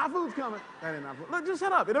food. Our food's coming. That ain't our food. Look, just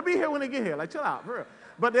shut up. It'll be here when they get here. Like, chill out, for real.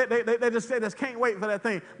 But they just say, just can't wait for that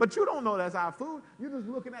thing. But you don't know that's our food. You're just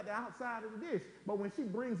looking at the outside of the dish. But when she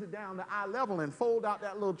brings it down to eye level and fold out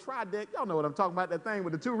that little tri-deck, y'all know what I'm talking about, that thing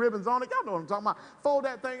with the two ribbons on it. Y'all know what I'm talking about. Fold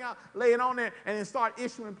that thing out, lay it on there, and then start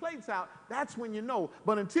issuing plates out. That's when you know.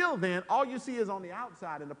 But until then, all you see is on the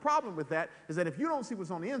outside. And the problem with that is that if you don't see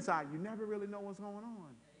what's on the inside, you never really know what's going on.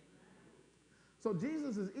 So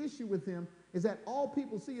Jesus' issue with them is that all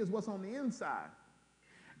people see is what's on the inside.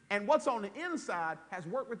 And what's on the inside has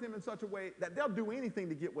worked with them in such a way that they'll do anything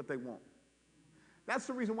to get what they want. That's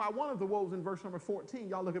the reason why one of the woes in verse number 14,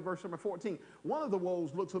 y'all look at verse number 14, one of the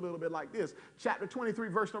woes looks a little bit like this. Chapter 23,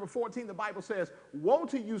 verse number 14, the Bible says, woe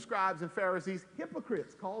to you, scribes and Pharisees,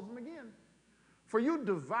 hypocrites, calls them again. For you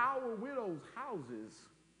devour widows' houses,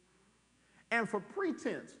 and for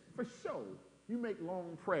pretense, for show, you make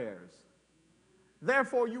long prayers.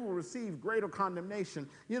 Therefore, you will receive greater condemnation.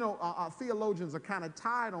 You know, theologians are kind of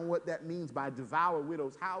tied on what that means by devour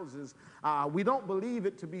widows' houses. We don't believe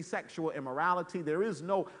it to be sexual immorality. There is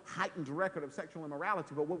no heightened record of sexual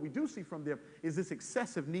immorality, but what we do see from them is this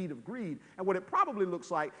excessive need of greed. And what it probably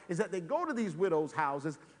looks like is that they go to these widows'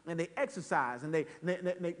 houses and they exercise and they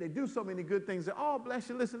do so many good things. That, oh, bless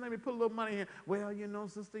you, listen, let me put a little money in. Well, you know,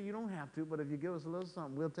 sister, you don't have to, but if you give us a little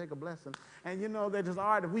something, we'll take a blessing. And, you know, they're just,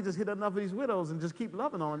 all right, if we just hit enough of these widows and just keep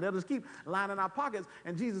loving on them, they'll just keep lining our pockets.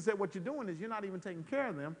 And Jesus said, what you're doing is you're not even taking care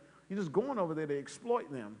of them. You're just going over there to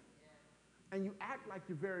exploit them. And you act like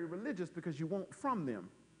you're very religious because you want from them.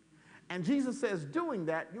 And Jesus says, doing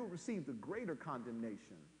that, you'll receive the greater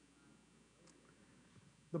condemnation.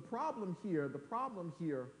 The problem here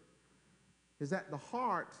is that the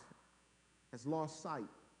heart has lost sight.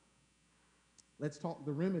 Let's talk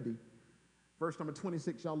the remedy. Verse number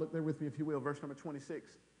 26, y'all look there with me if you will, verse number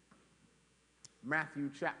 26. Matthew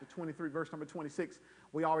chapter 23, verse number 26.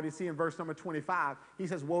 We already see in verse number 25, he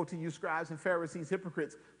says, woe to you, scribes and Pharisees,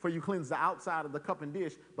 hypocrites, for you cleanse the outside of the cup and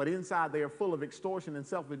dish, but inside they are full of extortion and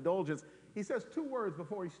self-indulgence. He says two words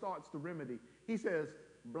before he starts the remedy. He says,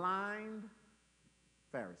 blind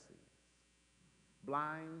Pharisees.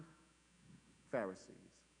 Blind Pharisees.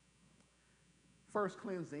 First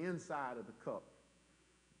cleanse the inside of the cup,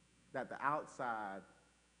 that the outside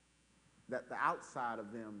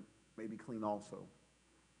of them may be clean also.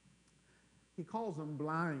 He calls them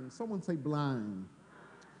blind. Someone say blind.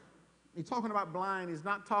 He's talking about blind. He's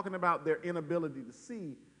not talking about their inability to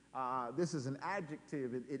see. This is an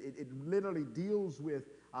adjective. It literally deals with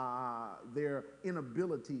their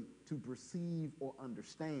inability to perceive or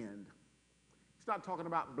understand. He's not talking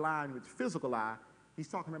about blind with physical eye. He's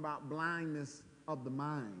talking about blindness of the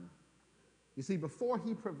mind. You see, before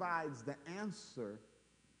he provides the answer,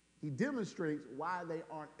 he demonstrates why they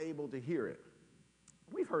aren't able to hear it.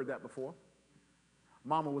 We've heard that before.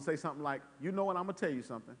 Mama would say something like, you know what, I'm going to tell you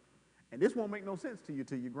something, and this won't make no sense to you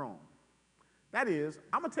till you're grown. That is,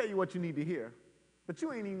 I'm going to tell you what you need to hear, but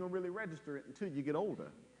you ain't even going to really register it until you get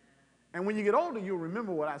older. And when you get older, you'll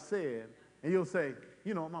remember what I said, and you'll say,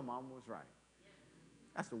 you know, my mama was right.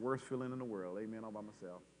 That's the worst feeling in the world, amen, all by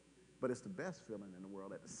myself. But it's the best feeling in the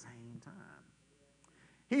world at the same time.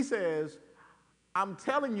 He says, I'm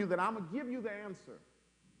telling you that I'm going to give you the answer,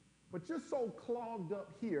 but you're so clogged up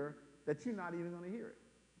here that you're not even going to hear it.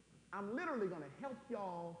 I'm literally going to help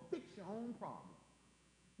y'all fix your own problem,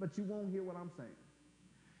 but you won't hear what I'm saying.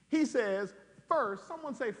 He says, first,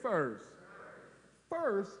 someone say first.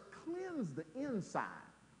 First, cleanse the inside.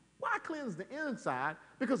 Why cleanse the inside?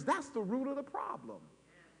 Because that's the root of the problem.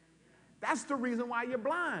 That's the reason why you're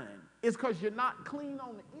blind. It's because you're not clean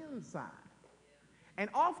on the inside. And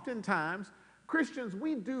oftentimes, Christians,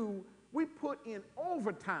 we put in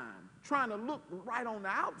overtime trying to look right on the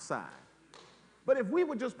outside. But if we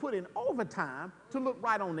would just put in overtime to look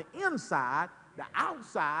right on the inside, the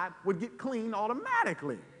outside would get clean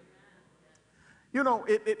automatically. You know,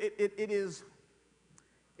 it's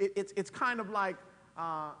kind of like,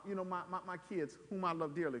 you know, my kids, whom I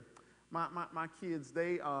love dearly, my kids,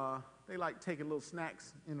 they like taking little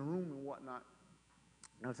snacks in the room and whatnot.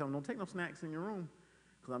 And I tell them, don't take no snacks in your room,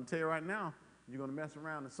 because I'm telling you right now, you're going to mess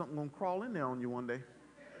around and something's going to crawl in there on you one day.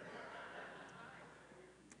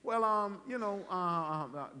 Well, you know,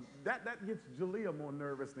 that gets Jalea more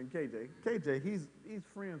nervous than KJ. KJ, he's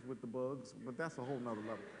friends with the bugs, but that's a whole nother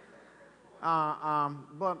level.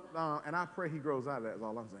 And I pray he grows out of that, is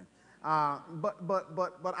all I'm saying.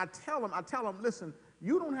 But I tell him, listen,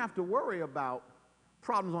 you don't have to worry about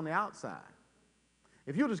problems on the outside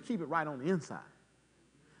if you'll just keep it right on the inside.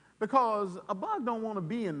 Because a bug don't want to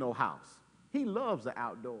be in no house. He loves the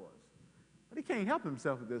outdoors. But he can't help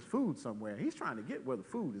himself if there's food somewhere. He's trying to get where the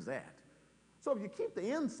food is at. So if you keep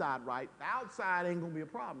the inside right, the outside ain't going to be a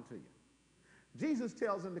problem to you. Jesus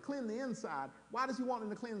tells him to clean the inside. Why does he want him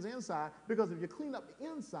to cleanse the inside? Because if you clean up the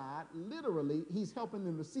inside, literally, he's helping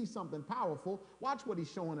them to see something powerful. Watch what he's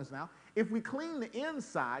showing us now. If we clean the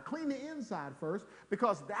inside first,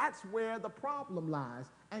 because that's where the problem lies.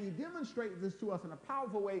 And he demonstrates this to us in a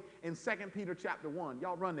powerful way in 2 Peter chapter 1.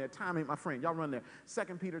 Y'all run there. Time ain't my friend. Y'all run there.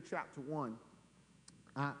 2 Peter chapter 1.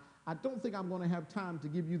 I don't think I'm going to have time to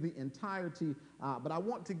give you the entirety, but I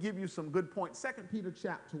want to give you some good points. 2 Peter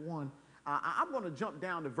chapter 1. I'm going to jump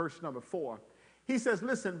down to verse number 4. He says,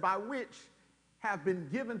 listen, by which have been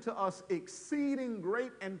given to us exceeding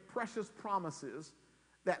great and precious promises,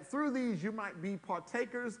 that through these you might be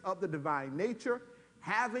partakers of the divine nature,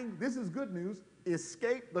 having, this is good news,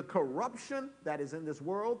 escaped the corruption that is in this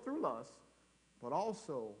world through lust, but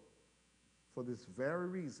also for this very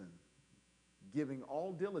reason, giving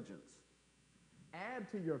all diligence,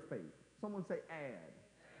 add to your faith. Someone say add.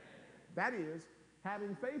 That is,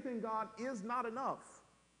 having faith in God is not enough.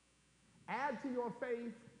 Add to your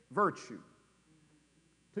faith virtue.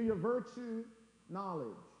 To your virtue,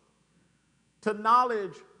 knowledge. To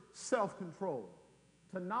knowledge, self-control.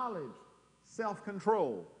 To knowledge,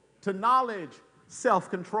 self-control. To knowledge,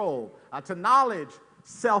 self-control. To knowledge,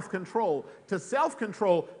 self-control. To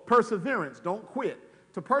self-control, perseverance. Don't quit.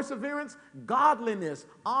 To perseverance, godliness.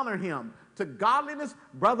 Honor him. To godliness,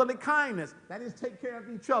 brotherly kindness. That is, take care of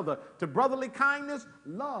each other. To brotherly kindness,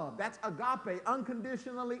 love. That's agape,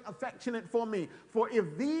 unconditionally affectionate for me. For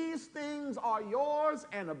if these things are yours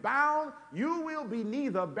and abound, you will be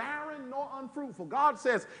neither barren nor unfruitful. God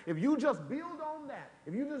says, if you just build on that,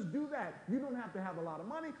 if you just do that, you don't have to have a lot of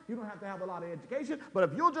money, you don't have to have a lot of education, but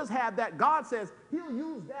if you'll just have that, God says he'll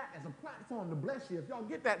use that as a platform to bless you. If y'all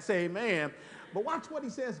get that, say amen. But watch what he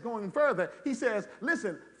says going further. He says,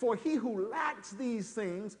 listen, for he who lacks these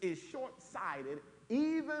things is short-sighted,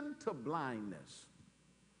 even to blindness.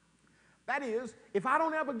 That is, if I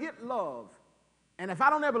don't ever get love, and if I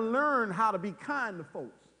don't ever learn how to be kind to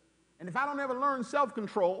folks, and if I don't ever learn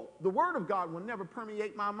self-control, the word of God will never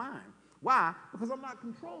permeate my mind. Why? Because I'm not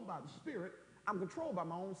controlled by the Spirit. I'm controlled by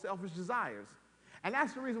my own selfish desires. And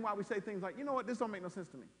that's the reason why we say things like, you know what, this don't make no sense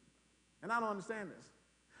to me. And I don't understand this.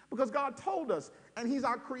 Because God told us, and he's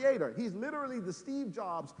our creator. He's literally the Steve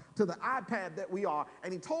Jobs to the iPad that we are.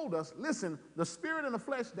 And he told us, listen, the spirit and the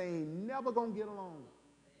flesh, they ain't never going to get along.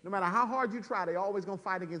 No matter how hard you try, they always going to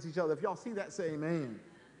fight against each other. If y'all see that, say amen.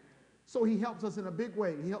 So he helps us in a big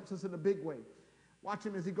way. He helps us in a big way. Watch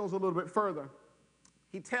him as he goes a little bit further.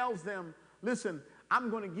 He tells them, listen, I'm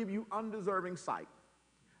going to give you undeserving sight.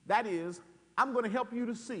 That is, I'm going to help you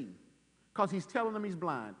to see, because he's telling them he's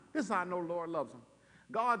blind. This is how I know the Lord loves him.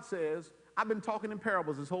 God says, I've been talking in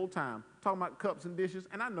parables this whole time, talking about cups and dishes,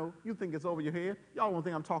 and I know you think it's over your head. Y'all don't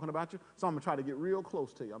think I'm talking about you, so I'm going to try to get real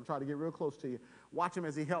close to you. I'm trying to get real close to you. Watch him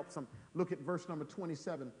as he helps them. Look at verse number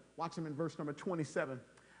 27. Watch him in verse number 27.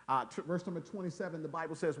 Verse number 27, the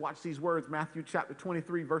Bible says, watch these words, Matthew chapter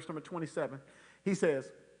 23, verse number 27. He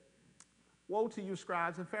says, woe to you,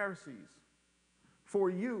 scribes and Pharisees, for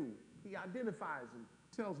you, he identifies them,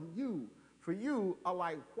 tells them, for you are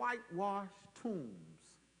like whitewashed tombs,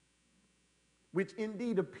 which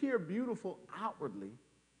indeed appear beautiful outwardly,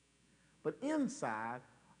 but inside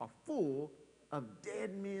are full of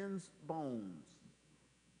dead men's bones.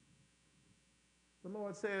 The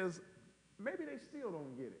Lord says, maybe they still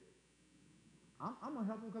don't get it. I'm going to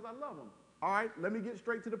help them because I love them. All right, let me get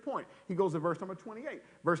straight to the point. He goes to verse number 28.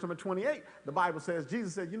 Verse number 28, the Bible says,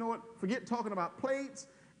 Jesus said, you know what? Forget talking about plates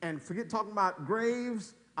And forget talking about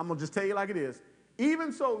graves, I'm going to just tell you like it is.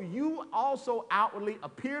 Even so, you also outwardly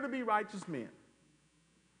appear to be righteous men,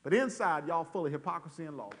 but inside, y'all full of hypocrisy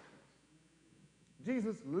and lawlessness.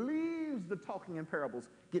 Jesus leaves the talking in parables,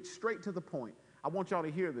 gets straight to the point. I want y'all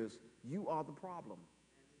to hear this. You are the problem.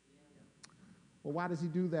 Well, why does he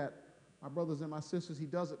do that? My brothers and my sisters, he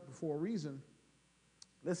does it for a reason.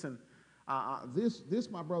 Listen, this,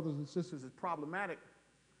 my brothers and sisters, is problematic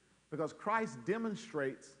because Christ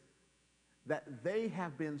demonstrates that they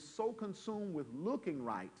have been so consumed with looking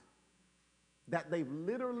right that they've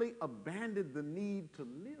literally abandoned the need to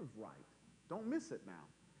live right. Don't miss it now.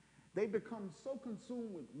 They've become so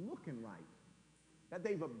consumed with looking right that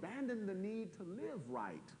they've abandoned the need to live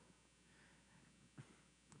right.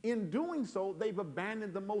 In doing so, they've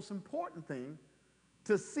abandoned the most important thing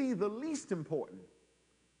to see the least important,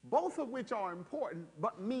 both of which are important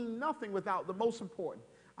but mean nothing without the most important.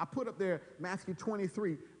 I put up there Matthew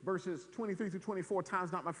 23, verses 23 through 24,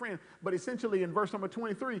 time's not my friend, but essentially in verse number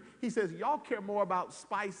 23, he says, y'all care more about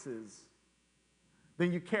spices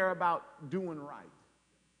than you care about doing right.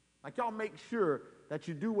 Like y'all make sure that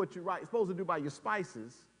you do what you're supposed to do by your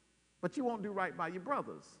spices, but you won't do right by your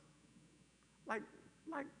brothers. Like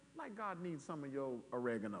God needs some of your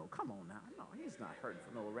oregano. Come on now. No, he's not hurting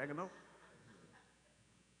for no oregano.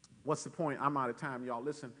 What's the point? I'm out of time, y'all.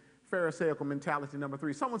 Listen, Pharisaical mentality number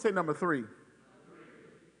 3. Someone say number 3.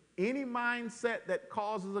 Any mindset that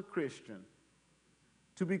causes a Christian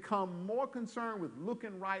to become more concerned with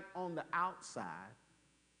looking right on the outside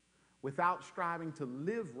without striving to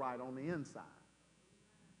live right on the inside.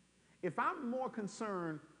 If I'm more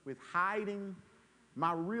concerned with hiding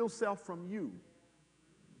my real self from you,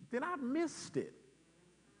 then I missed it.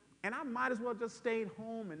 And I might as well just stayed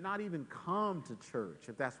home and not even come to church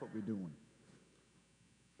if that's what we're doing.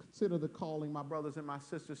 Consider the calling, my brothers and my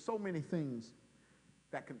sisters. So many things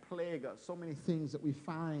that can plague us, so many things that we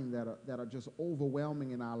find that are just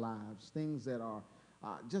overwhelming in our lives, things that are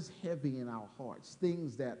just heavy in our hearts,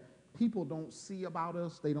 things that people don't see about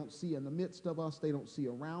us, they don't see in the midst of us, they don't see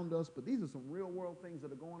around us, but these are some real world things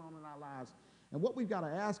that are going on in our lives. And what we've got to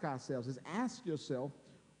ask ourselves is ask yourself,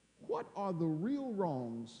 what are the real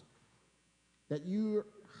wrongs that you're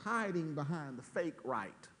hiding behind the fake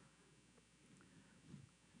right?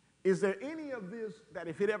 Is there any of this that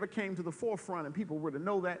if it ever came to the forefront and people were to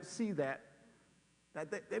know that, see that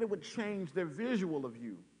it would change their visual of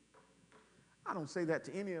you? I don't say that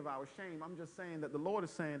to any of our shame. I'm just saying that the Lord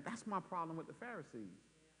is saying that's my problem with the Pharisees,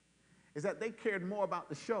 is that they cared more about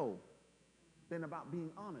the show than about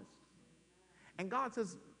being honest. And God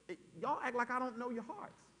says, y'all act like I don't know your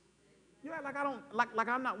hearts. You act like I don't, like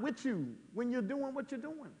I'm not with you when you're doing what you're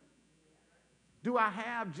doing. Do I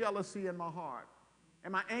have jealousy in my heart?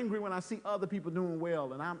 Am I angry when I see other people doing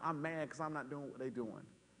well and I'm mad because I'm not doing what they're doing?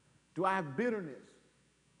 Do I have bitterness?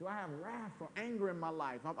 Do I have wrath or anger in my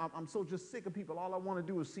life? I'm so just sick of people. All I want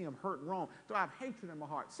to do is see them hurt and wrong. Do I have hatred in my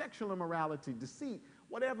heart? Sexual immorality, deceit,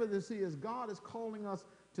 whatever this is, God is calling us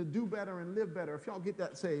to do better and live better. If y'all get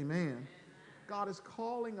that, say amen. God is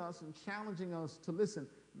calling us and challenging us to listen,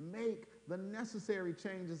 make the necessary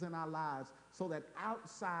changes in our lives so that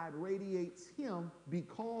outside radiates Him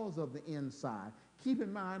because of the inside. Keep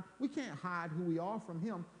in mind, we can't hide who we are from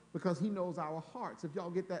Him because He knows our hearts. If y'all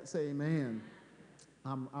get that, say amen.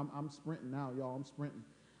 I'm sprinting now, y'all. I'm sprinting.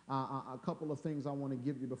 A couple of things I want to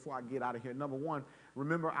give you before I get out of here. Number one,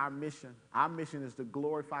 remember our mission. Our mission is to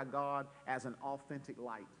glorify God as an authentic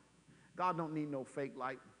light. God don't need no fake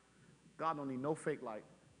light. God don't need no fake light.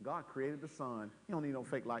 God created the sun. He don't need no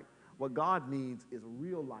fake light. What God needs is a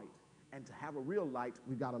real light. And to have a real light,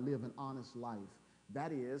 we've got to live an honest life.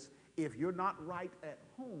 That is, if you're not right at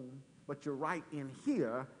home, but you're right in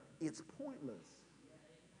here, it's pointless.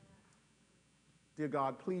 Dear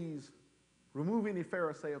God, please remove any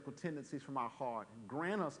Pharisaical tendencies from our heart and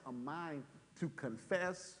grant us a mind to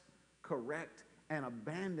confess, correct, and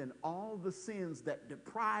abandon all the sins that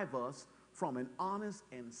deprive us from an honest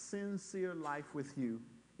and sincere life with you.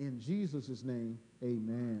 In Jesus' name,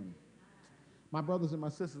 amen. My brothers and my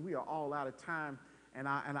sisters, we are all out of time, and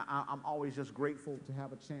I'm always just grateful to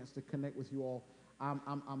have a chance to connect with you all.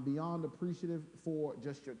 I'm beyond appreciative for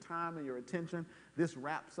just your time and your attention. This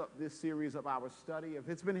wraps up this series of our study. If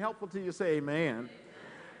it's been helpful to you, say amen.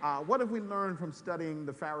 What have we learned from studying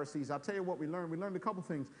the Pharisees? I'll tell you what we learned. We learned a couple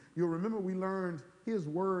things. You'll remember we learned His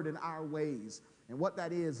word and our ways. And what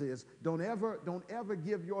that is don't ever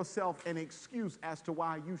give yourself an excuse as to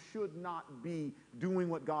why you should not be doing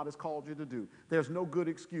what God has called you to do. There's no good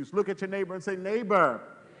excuse. Look at your neighbor and say, neighbor,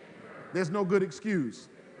 there's no good excuse.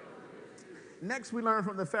 Next, we learn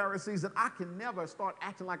from the Pharisees that I can never start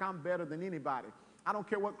acting like I'm better than anybody. I don't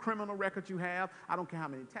care what criminal record you have. I don't care how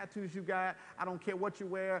many tattoos you got. I don't care what you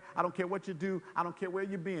wear. I don't care what you do. I don't care where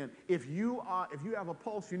you've been. If you have a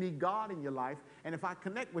pulse, you need God in your life. And if I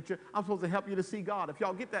connect with you, I'm supposed to help you to see God. If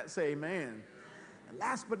y'all get that, say amen. And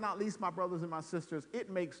last but not least, my brothers and my sisters, it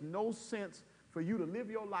makes no sense for you to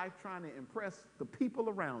live your life trying to impress the people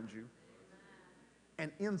around you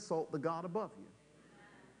and insult the God above you.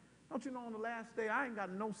 Don't you know on the last day, I ain't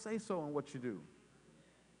got no say-so on what you do.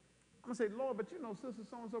 I'm going to say, Lord, but you know, sister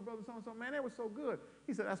so-and-so, brother so-and-so, man, they were so good.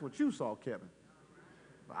 He said, that's what you saw, Kevin.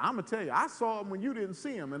 But I'm going to tell you, I saw them when you didn't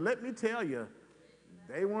see them. And let me tell you,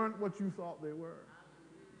 they weren't what you thought they were.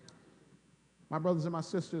 My brothers and my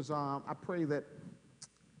sisters, I pray that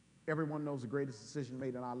everyone knows the greatest decision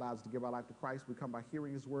made in our lives to give our life to Christ. We come by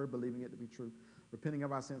hearing his word, believing it to be true, repenting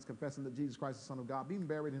of our sins, confessing that Jesus Christ is the Son of God, being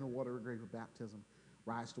buried in the water of grave of baptism,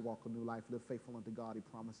 rise to walk a new life, live faithful unto God. He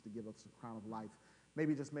promised to give us the crown of life.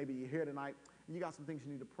 Maybe just maybe you're here tonight and you got some things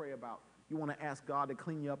you need to pray about. You want to ask God to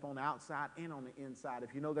clean you up on the outside and on the inside.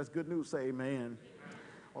 If you know that's good news, say amen. Amen.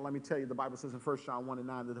 Well, let me tell you, the Bible says in 1 John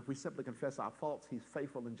 1:9 that if we simply confess our faults, he's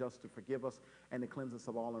faithful and just to forgive us and to cleanse us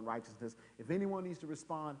of all unrighteousness. If anyone needs to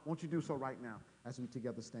respond, won't you do so right now as we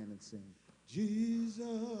together stand and sing. Jesus,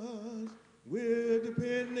 we're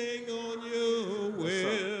depending on your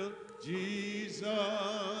will. Jesus,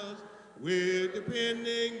 we're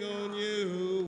depending on you.